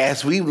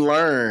 as we've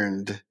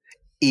learned,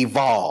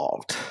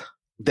 evolved.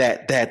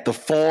 That the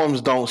forms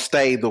don't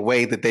stay the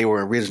way that they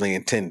were originally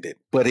intended,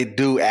 but it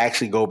do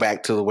actually go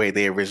back to the way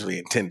they originally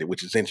intended,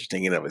 which is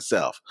interesting in of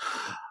itself.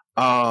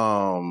 You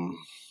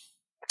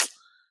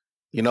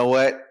know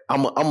what?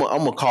 I'm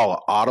gonna call it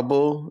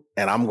audible,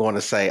 and I'm going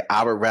to say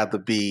I would rather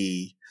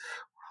be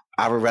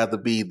the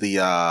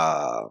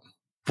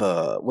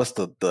what's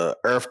the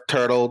earth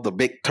turtle, the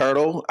big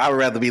turtle. I would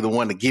rather be the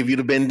one to give you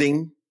the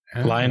bending.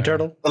 Lion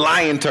turtle? The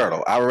lion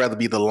turtle. I would rather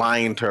be the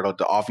lion turtle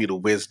to offer you the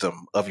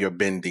wisdom of your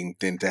bending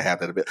than to have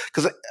that.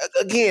 Because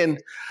again,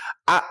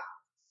 I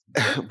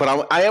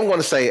am going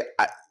to say,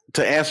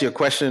 to answer your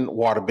question,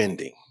 water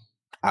bending.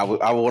 I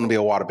would want to be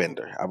a water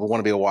bender. I would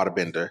want to be a water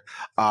bender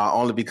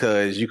only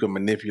because you can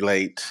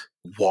manipulate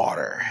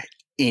water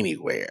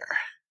anywhere.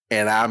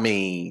 And I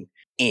mean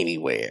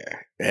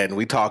anywhere. and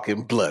we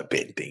talking blood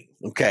bending.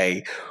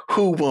 Okay,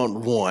 who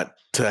won't want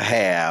to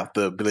have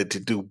the ability to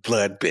do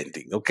blood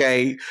bending?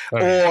 Okay,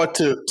 or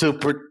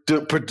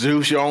to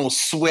produce your own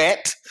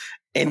sweat.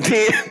 And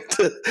then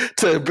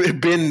to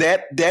bend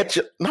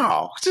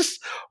no,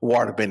 just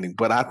water bending.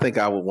 But I think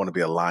I would want to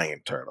be a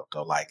lion turtle,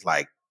 though, like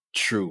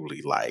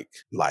truly,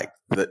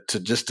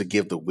 to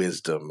give the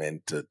wisdom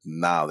and the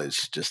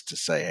knowledge, just to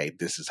say, hey,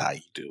 this is how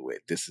you do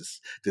it. This is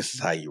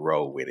how you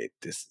roll with it.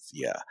 This is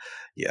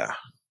yeah.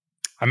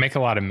 I make a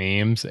lot of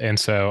memes, and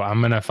so I'm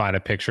going to find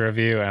a picture of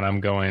you, and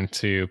I'm going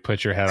to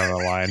put your head on a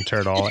lion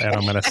turtle, and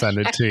I'm going to send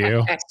it to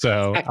you.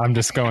 So I'm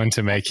just going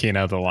to make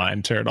Kino the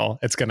lion turtle.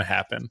 It's going to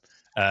happen.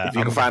 If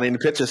you can find any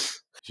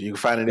pictures.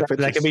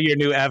 That could be your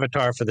new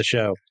avatar for the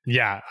show.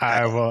 Yeah,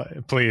 I will.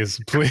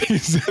 Please,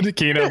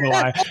 Kino the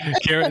lion.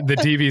 The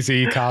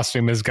DBZ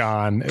costume is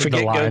gone. Forget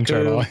the lion Goku.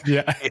 Turtle.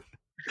 Yeah.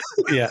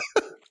 Yeah.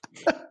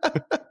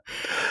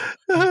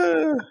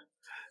 Good.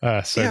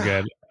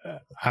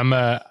 I'm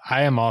going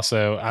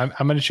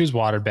to choose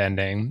water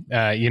bending.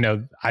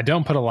 I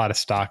don't put a lot of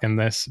stock in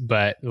this,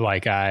 but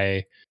like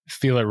I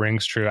feel it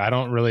rings true. I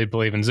don't really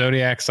believe in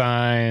zodiac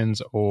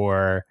signs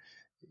or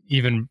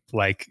even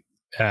like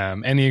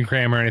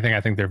Enneagram or anything.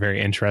 I think they're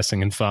very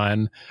interesting and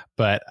fun,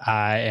 but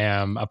I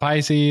am a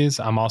Pisces.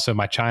 I'm also,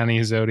 my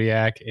Chinese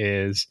zodiac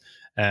is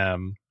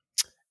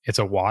it's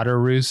a water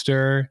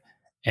rooster.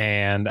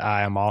 And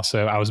I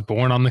was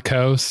born on the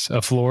coast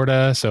of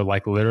Florida, so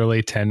like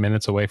literally 10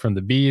 minutes away from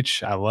the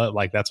beach. I love,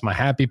 like, that's my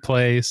happy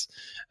place.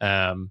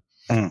 I'm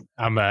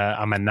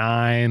a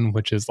 9,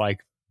 which is like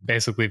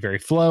basically very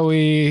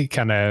flowy,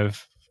 kind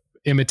of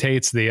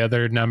imitates the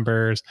other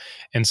numbers.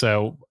 And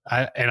so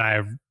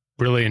I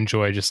really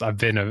enjoy I've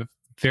been a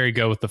very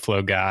go with the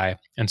flow guy.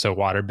 And so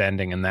water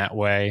bending in that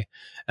way.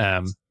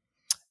 And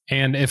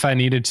if I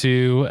needed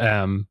to,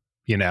 I've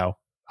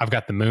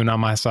got the moon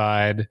on my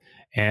side.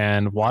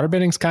 And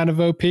waterbending's kind of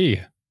OP.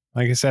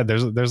 Like I said,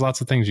 there's lots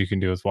of things you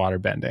can do with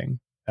waterbending.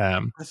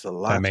 That's a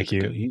lot that make to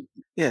do.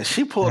 Yeah,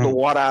 she pulled the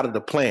water out of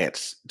the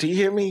plants. Do you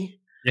hear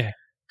me? Yeah.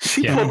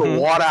 She pulled the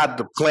water out of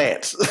the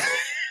plants.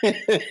 I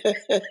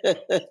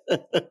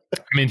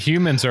mean,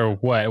 humans are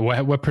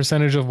what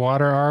percentage of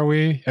water are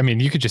we? I mean,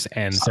 you could just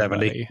end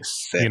 70.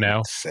 somebody.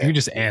 You could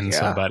just end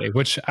somebody,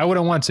 which I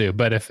wouldn't want to.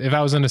 But if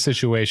I was in a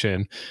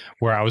situation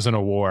where I was in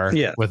a war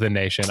with a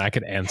nation, I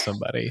could end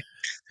somebody.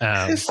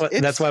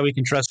 That's why we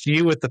can trust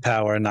you with the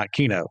power and not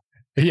Kino.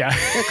 Yeah,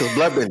 because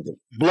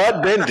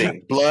blood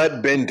bending.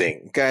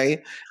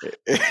 Okay,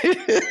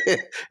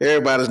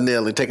 everybody's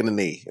kneeling, taking a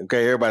knee.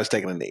 Okay, everybody's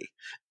taking a knee.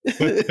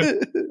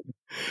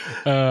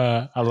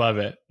 I love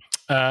it.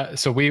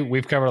 So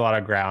we've covered a lot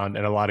of ground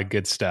and a lot of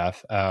good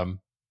stuff. I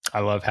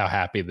love how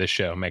happy this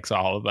show makes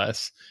all of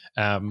us.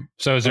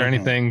 So is there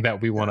anything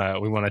that we want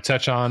to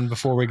touch on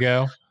before we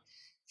go?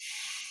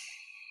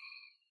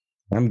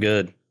 I'm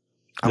good.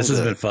 This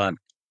has been fun.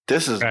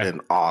 This has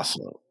been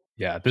awesome.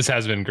 Yeah, this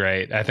has been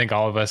great. I think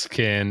all of us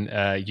can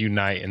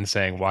unite in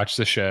saying, watch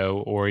the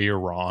show or you're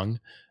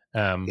wrong.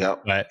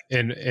 But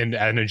in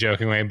a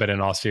joking way, but in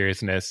all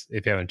seriousness,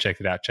 if you haven't checked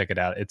it out, check it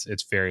out.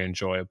 It's very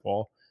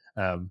enjoyable.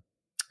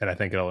 And I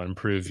think it'll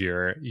improve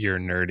your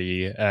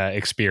nerdy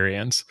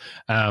experience.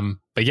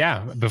 But yeah,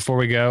 before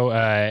we go,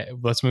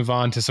 let's move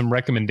on to some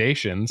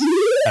recommendations.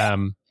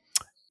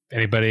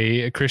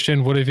 Anybody,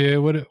 Christian, what have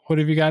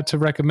you got to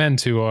recommend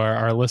to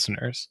our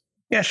listeners?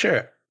 Yeah,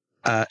 sure.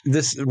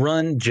 This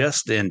run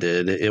just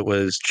ended. It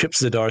was Chip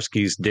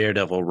Zdarsky's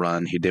Daredevil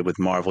run he did with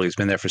Marvel. He's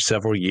been there for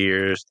several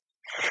years.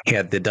 He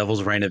had the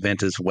Devil's Reign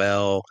event as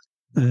well.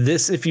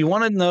 If you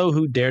want to know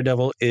who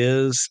Daredevil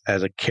is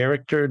as a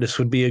character, this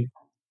would be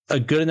a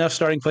good enough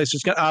starting place.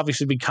 There's going to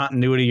obviously be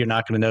continuity. You're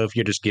not going to know if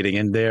you're just getting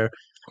in there.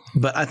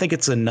 But I think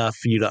it's enough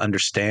for you to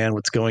understand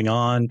what's going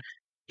on.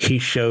 He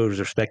shows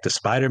respect to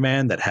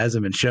Spider-Man that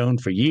hasn't been shown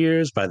for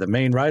years by the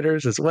main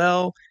writers as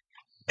well.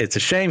 It's a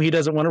shame he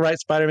doesn't want to write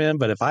Spider-Man,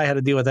 but if I had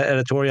to deal with that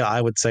editorial,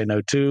 I would say no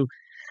too.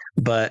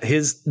 But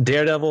his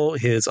Daredevil,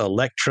 his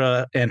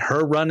Elektra, and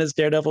her run as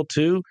Daredevil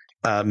too,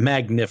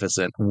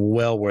 magnificent.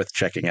 Well worth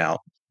checking out.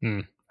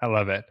 I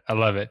love it.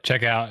 Go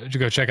check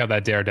out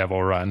that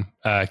Daredevil run.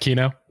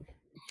 Kino?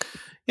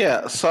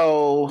 Yeah,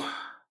 so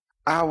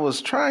I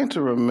was trying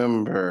to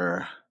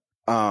remember.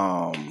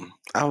 I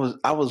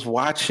was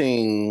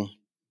watching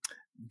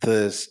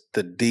the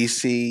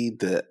DC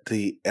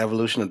the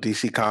evolution of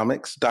DC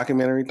Comics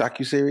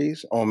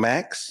docuseries on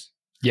Max.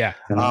 Yeah,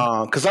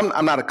 because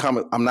I'm not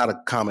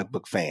a comic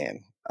book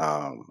fan.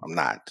 I'm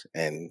not,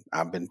 and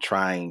I've been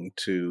trying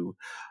to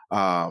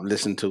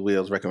listen to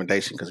Will's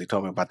recommendation because he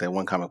told me about that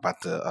one comic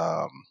about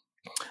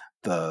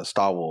the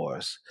Star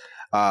Wars.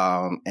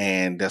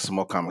 And there's some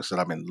more comics that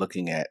I've been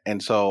looking at.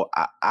 And so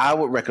I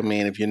would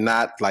recommend, if you're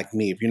not like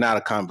me, if you're not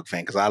a comic book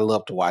fan, because I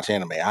love to watch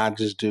anime. I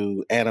just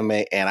do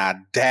anime and I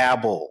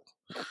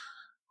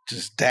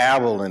just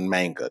dabble in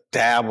manga.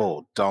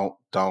 Don't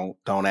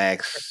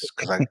ask,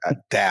 because I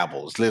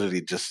dabble. It's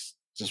literally just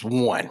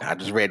one. I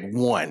just read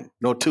one.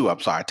 No, two.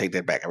 I'm sorry. I take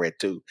that back. I read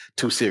two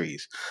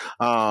series.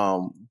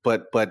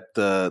 But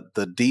the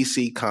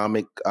DC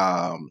comic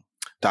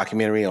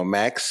documentary on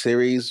Max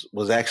series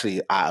was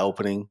actually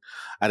eye-opening.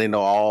 I didn't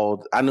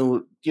know I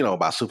knew,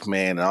 about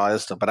Superman and all that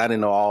stuff, but I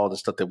didn't know all the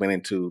stuff that went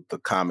into the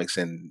comics.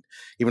 And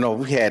even though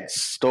we had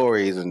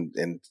stories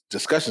and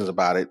discussions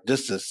about it,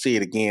 just to see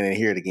it again and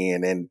hear it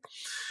again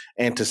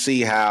and to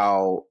see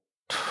how,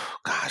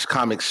 gosh,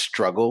 comics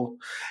struggle.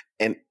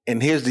 And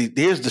here's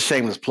the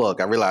shameless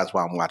plug. I realized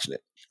why I'm watching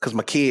it. Because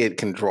my kid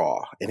can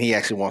draw and he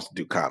actually wants to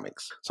do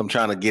comics. So I'm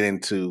trying to get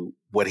into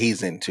what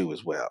he's into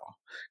as well.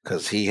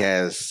 Because he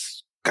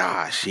has,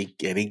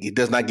 he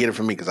does not get it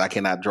from me because I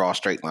cannot draw a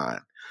straight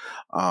line.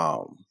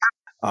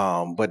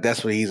 But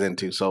that's what he's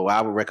into. So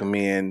I would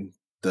recommend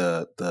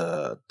the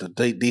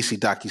DC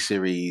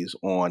docuseries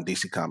on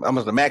DC Comics. I'm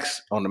on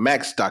the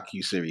Max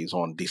docuseries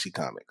on DC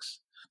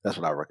Comics. That's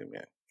what I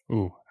recommend.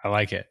 Ooh, I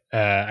like it.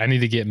 I need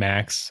to get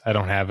Max. I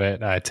don't have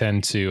it. I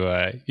tend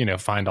to,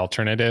 find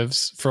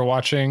alternatives for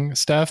watching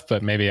stuff,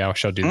 but maybe I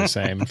shall do the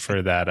same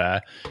for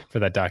that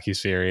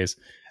docuseries.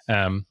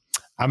 Wait.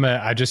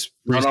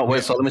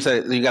 So let me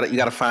say, you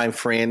got to find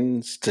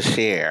friends to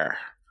share.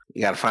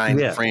 You got to find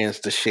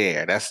friends to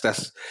share.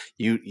 That's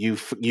you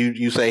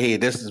say, hey,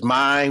 this is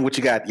mine. What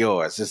you got?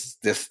 Yours.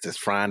 Just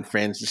find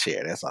friends to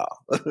share. That's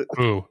all.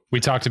 Ooh,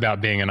 we talked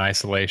about being in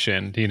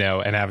isolation,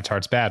 and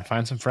Avatar's bad.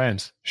 Find some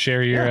friends.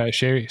 Share your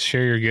share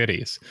your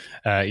goodies,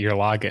 your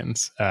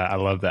logins. I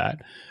love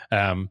that.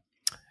 I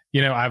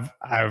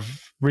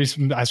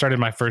started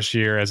my first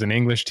year as an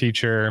English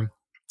teacher,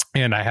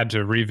 and I had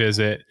to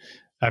revisit.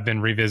 I've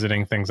been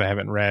revisiting things I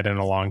haven't read in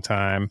a long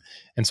time,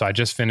 and so I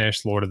just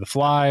finished Lord of the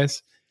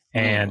Flies.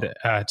 And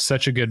it's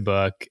such a good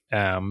book,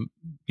 and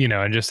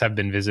just have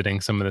been visiting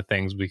some of the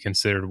things we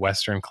considered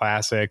Western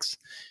classics.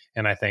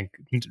 And I think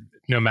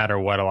no matter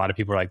what, a lot of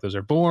people are like, those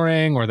are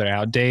boring or they're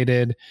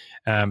outdated.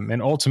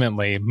 And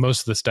ultimately,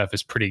 most of the stuff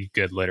is pretty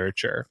good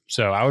literature.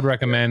 So I would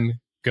recommend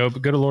go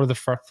to Lord of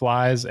the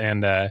Flies.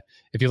 And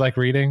if you like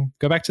reading,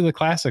 go back to the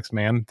classics,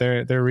 man.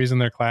 They're a reason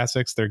they're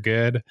classics. They're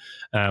good.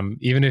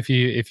 Even if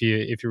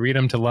you read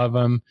them to love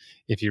them,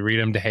 if you read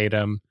them to hate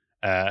them,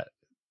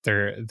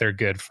 they're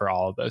good for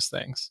all of those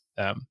things.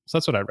 So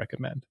that's what I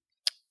recommend.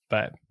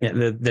 But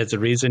there's a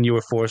reason you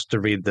were forced to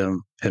read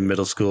them in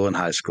middle school and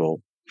high school.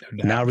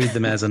 No, now read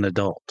them as an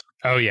adult.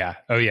 Oh yeah.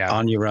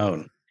 On your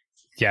own.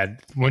 Yeah.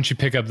 Once you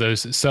pick up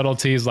those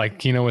subtleties, like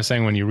Kino was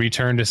saying, when you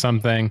return to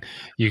something,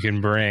 you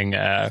can bring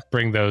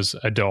those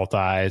adult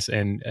eyes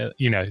and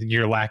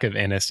your lack of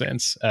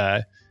innocence.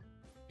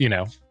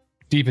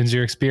 Deepens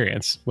your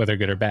experience, whether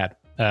good or bad.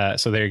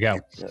 So there you go.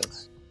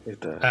 It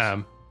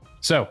does.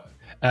 So.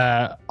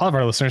 All of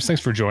our listeners,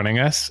 thanks for joining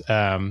us,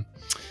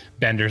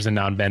 benders and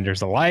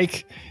non-benders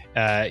alike.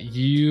 If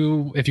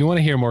you want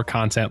to hear more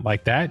content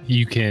like that,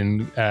 you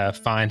can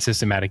find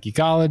Systematic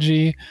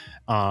Geekology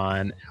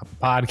on Apple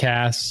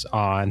Podcasts,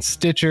 on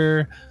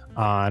Stitcher,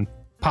 on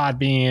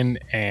Podbean,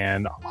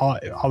 and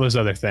all those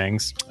other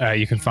things.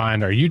 You can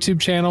find our YouTube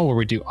channel where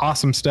we do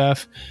awesome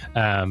stuff.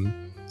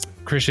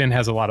 Christian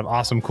has a lot of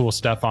awesome, cool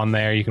stuff on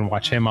there. You can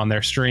watch him on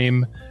their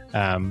stream.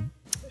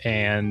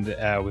 And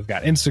we've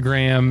got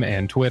Instagram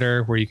and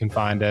Twitter where you can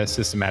find us,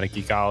 Systematic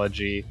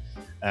Geekology.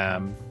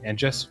 And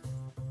just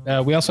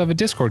we also have a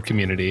Discord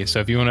community.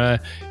 So if you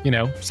want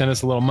to, send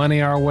us a little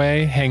money our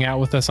way, hang out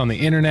with us on the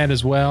internet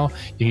as well,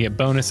 you can get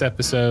bonus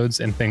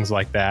episodes and things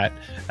like that.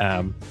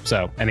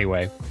 So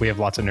anyway, we have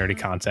lots of nerdy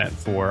content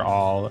for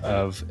all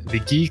of the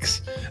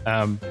geeks.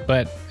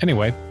 But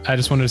anyway, I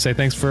just wanted to say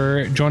thanks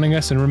for joining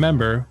us. And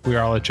remember, we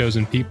are all a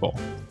chosen people,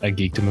 a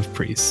geekdom of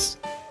priests.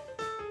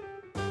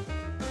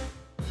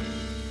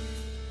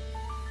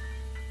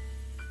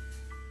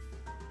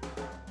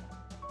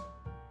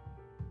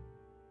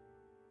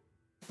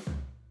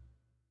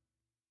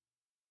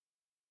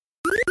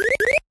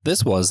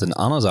 This was an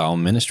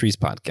Anazao Ministries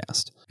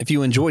podcast. If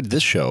you enjoyed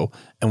this show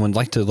and would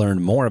like to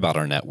learn more about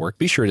our network,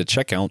 be sure to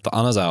check out the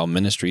Anazao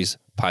Ministries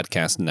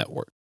podcast network.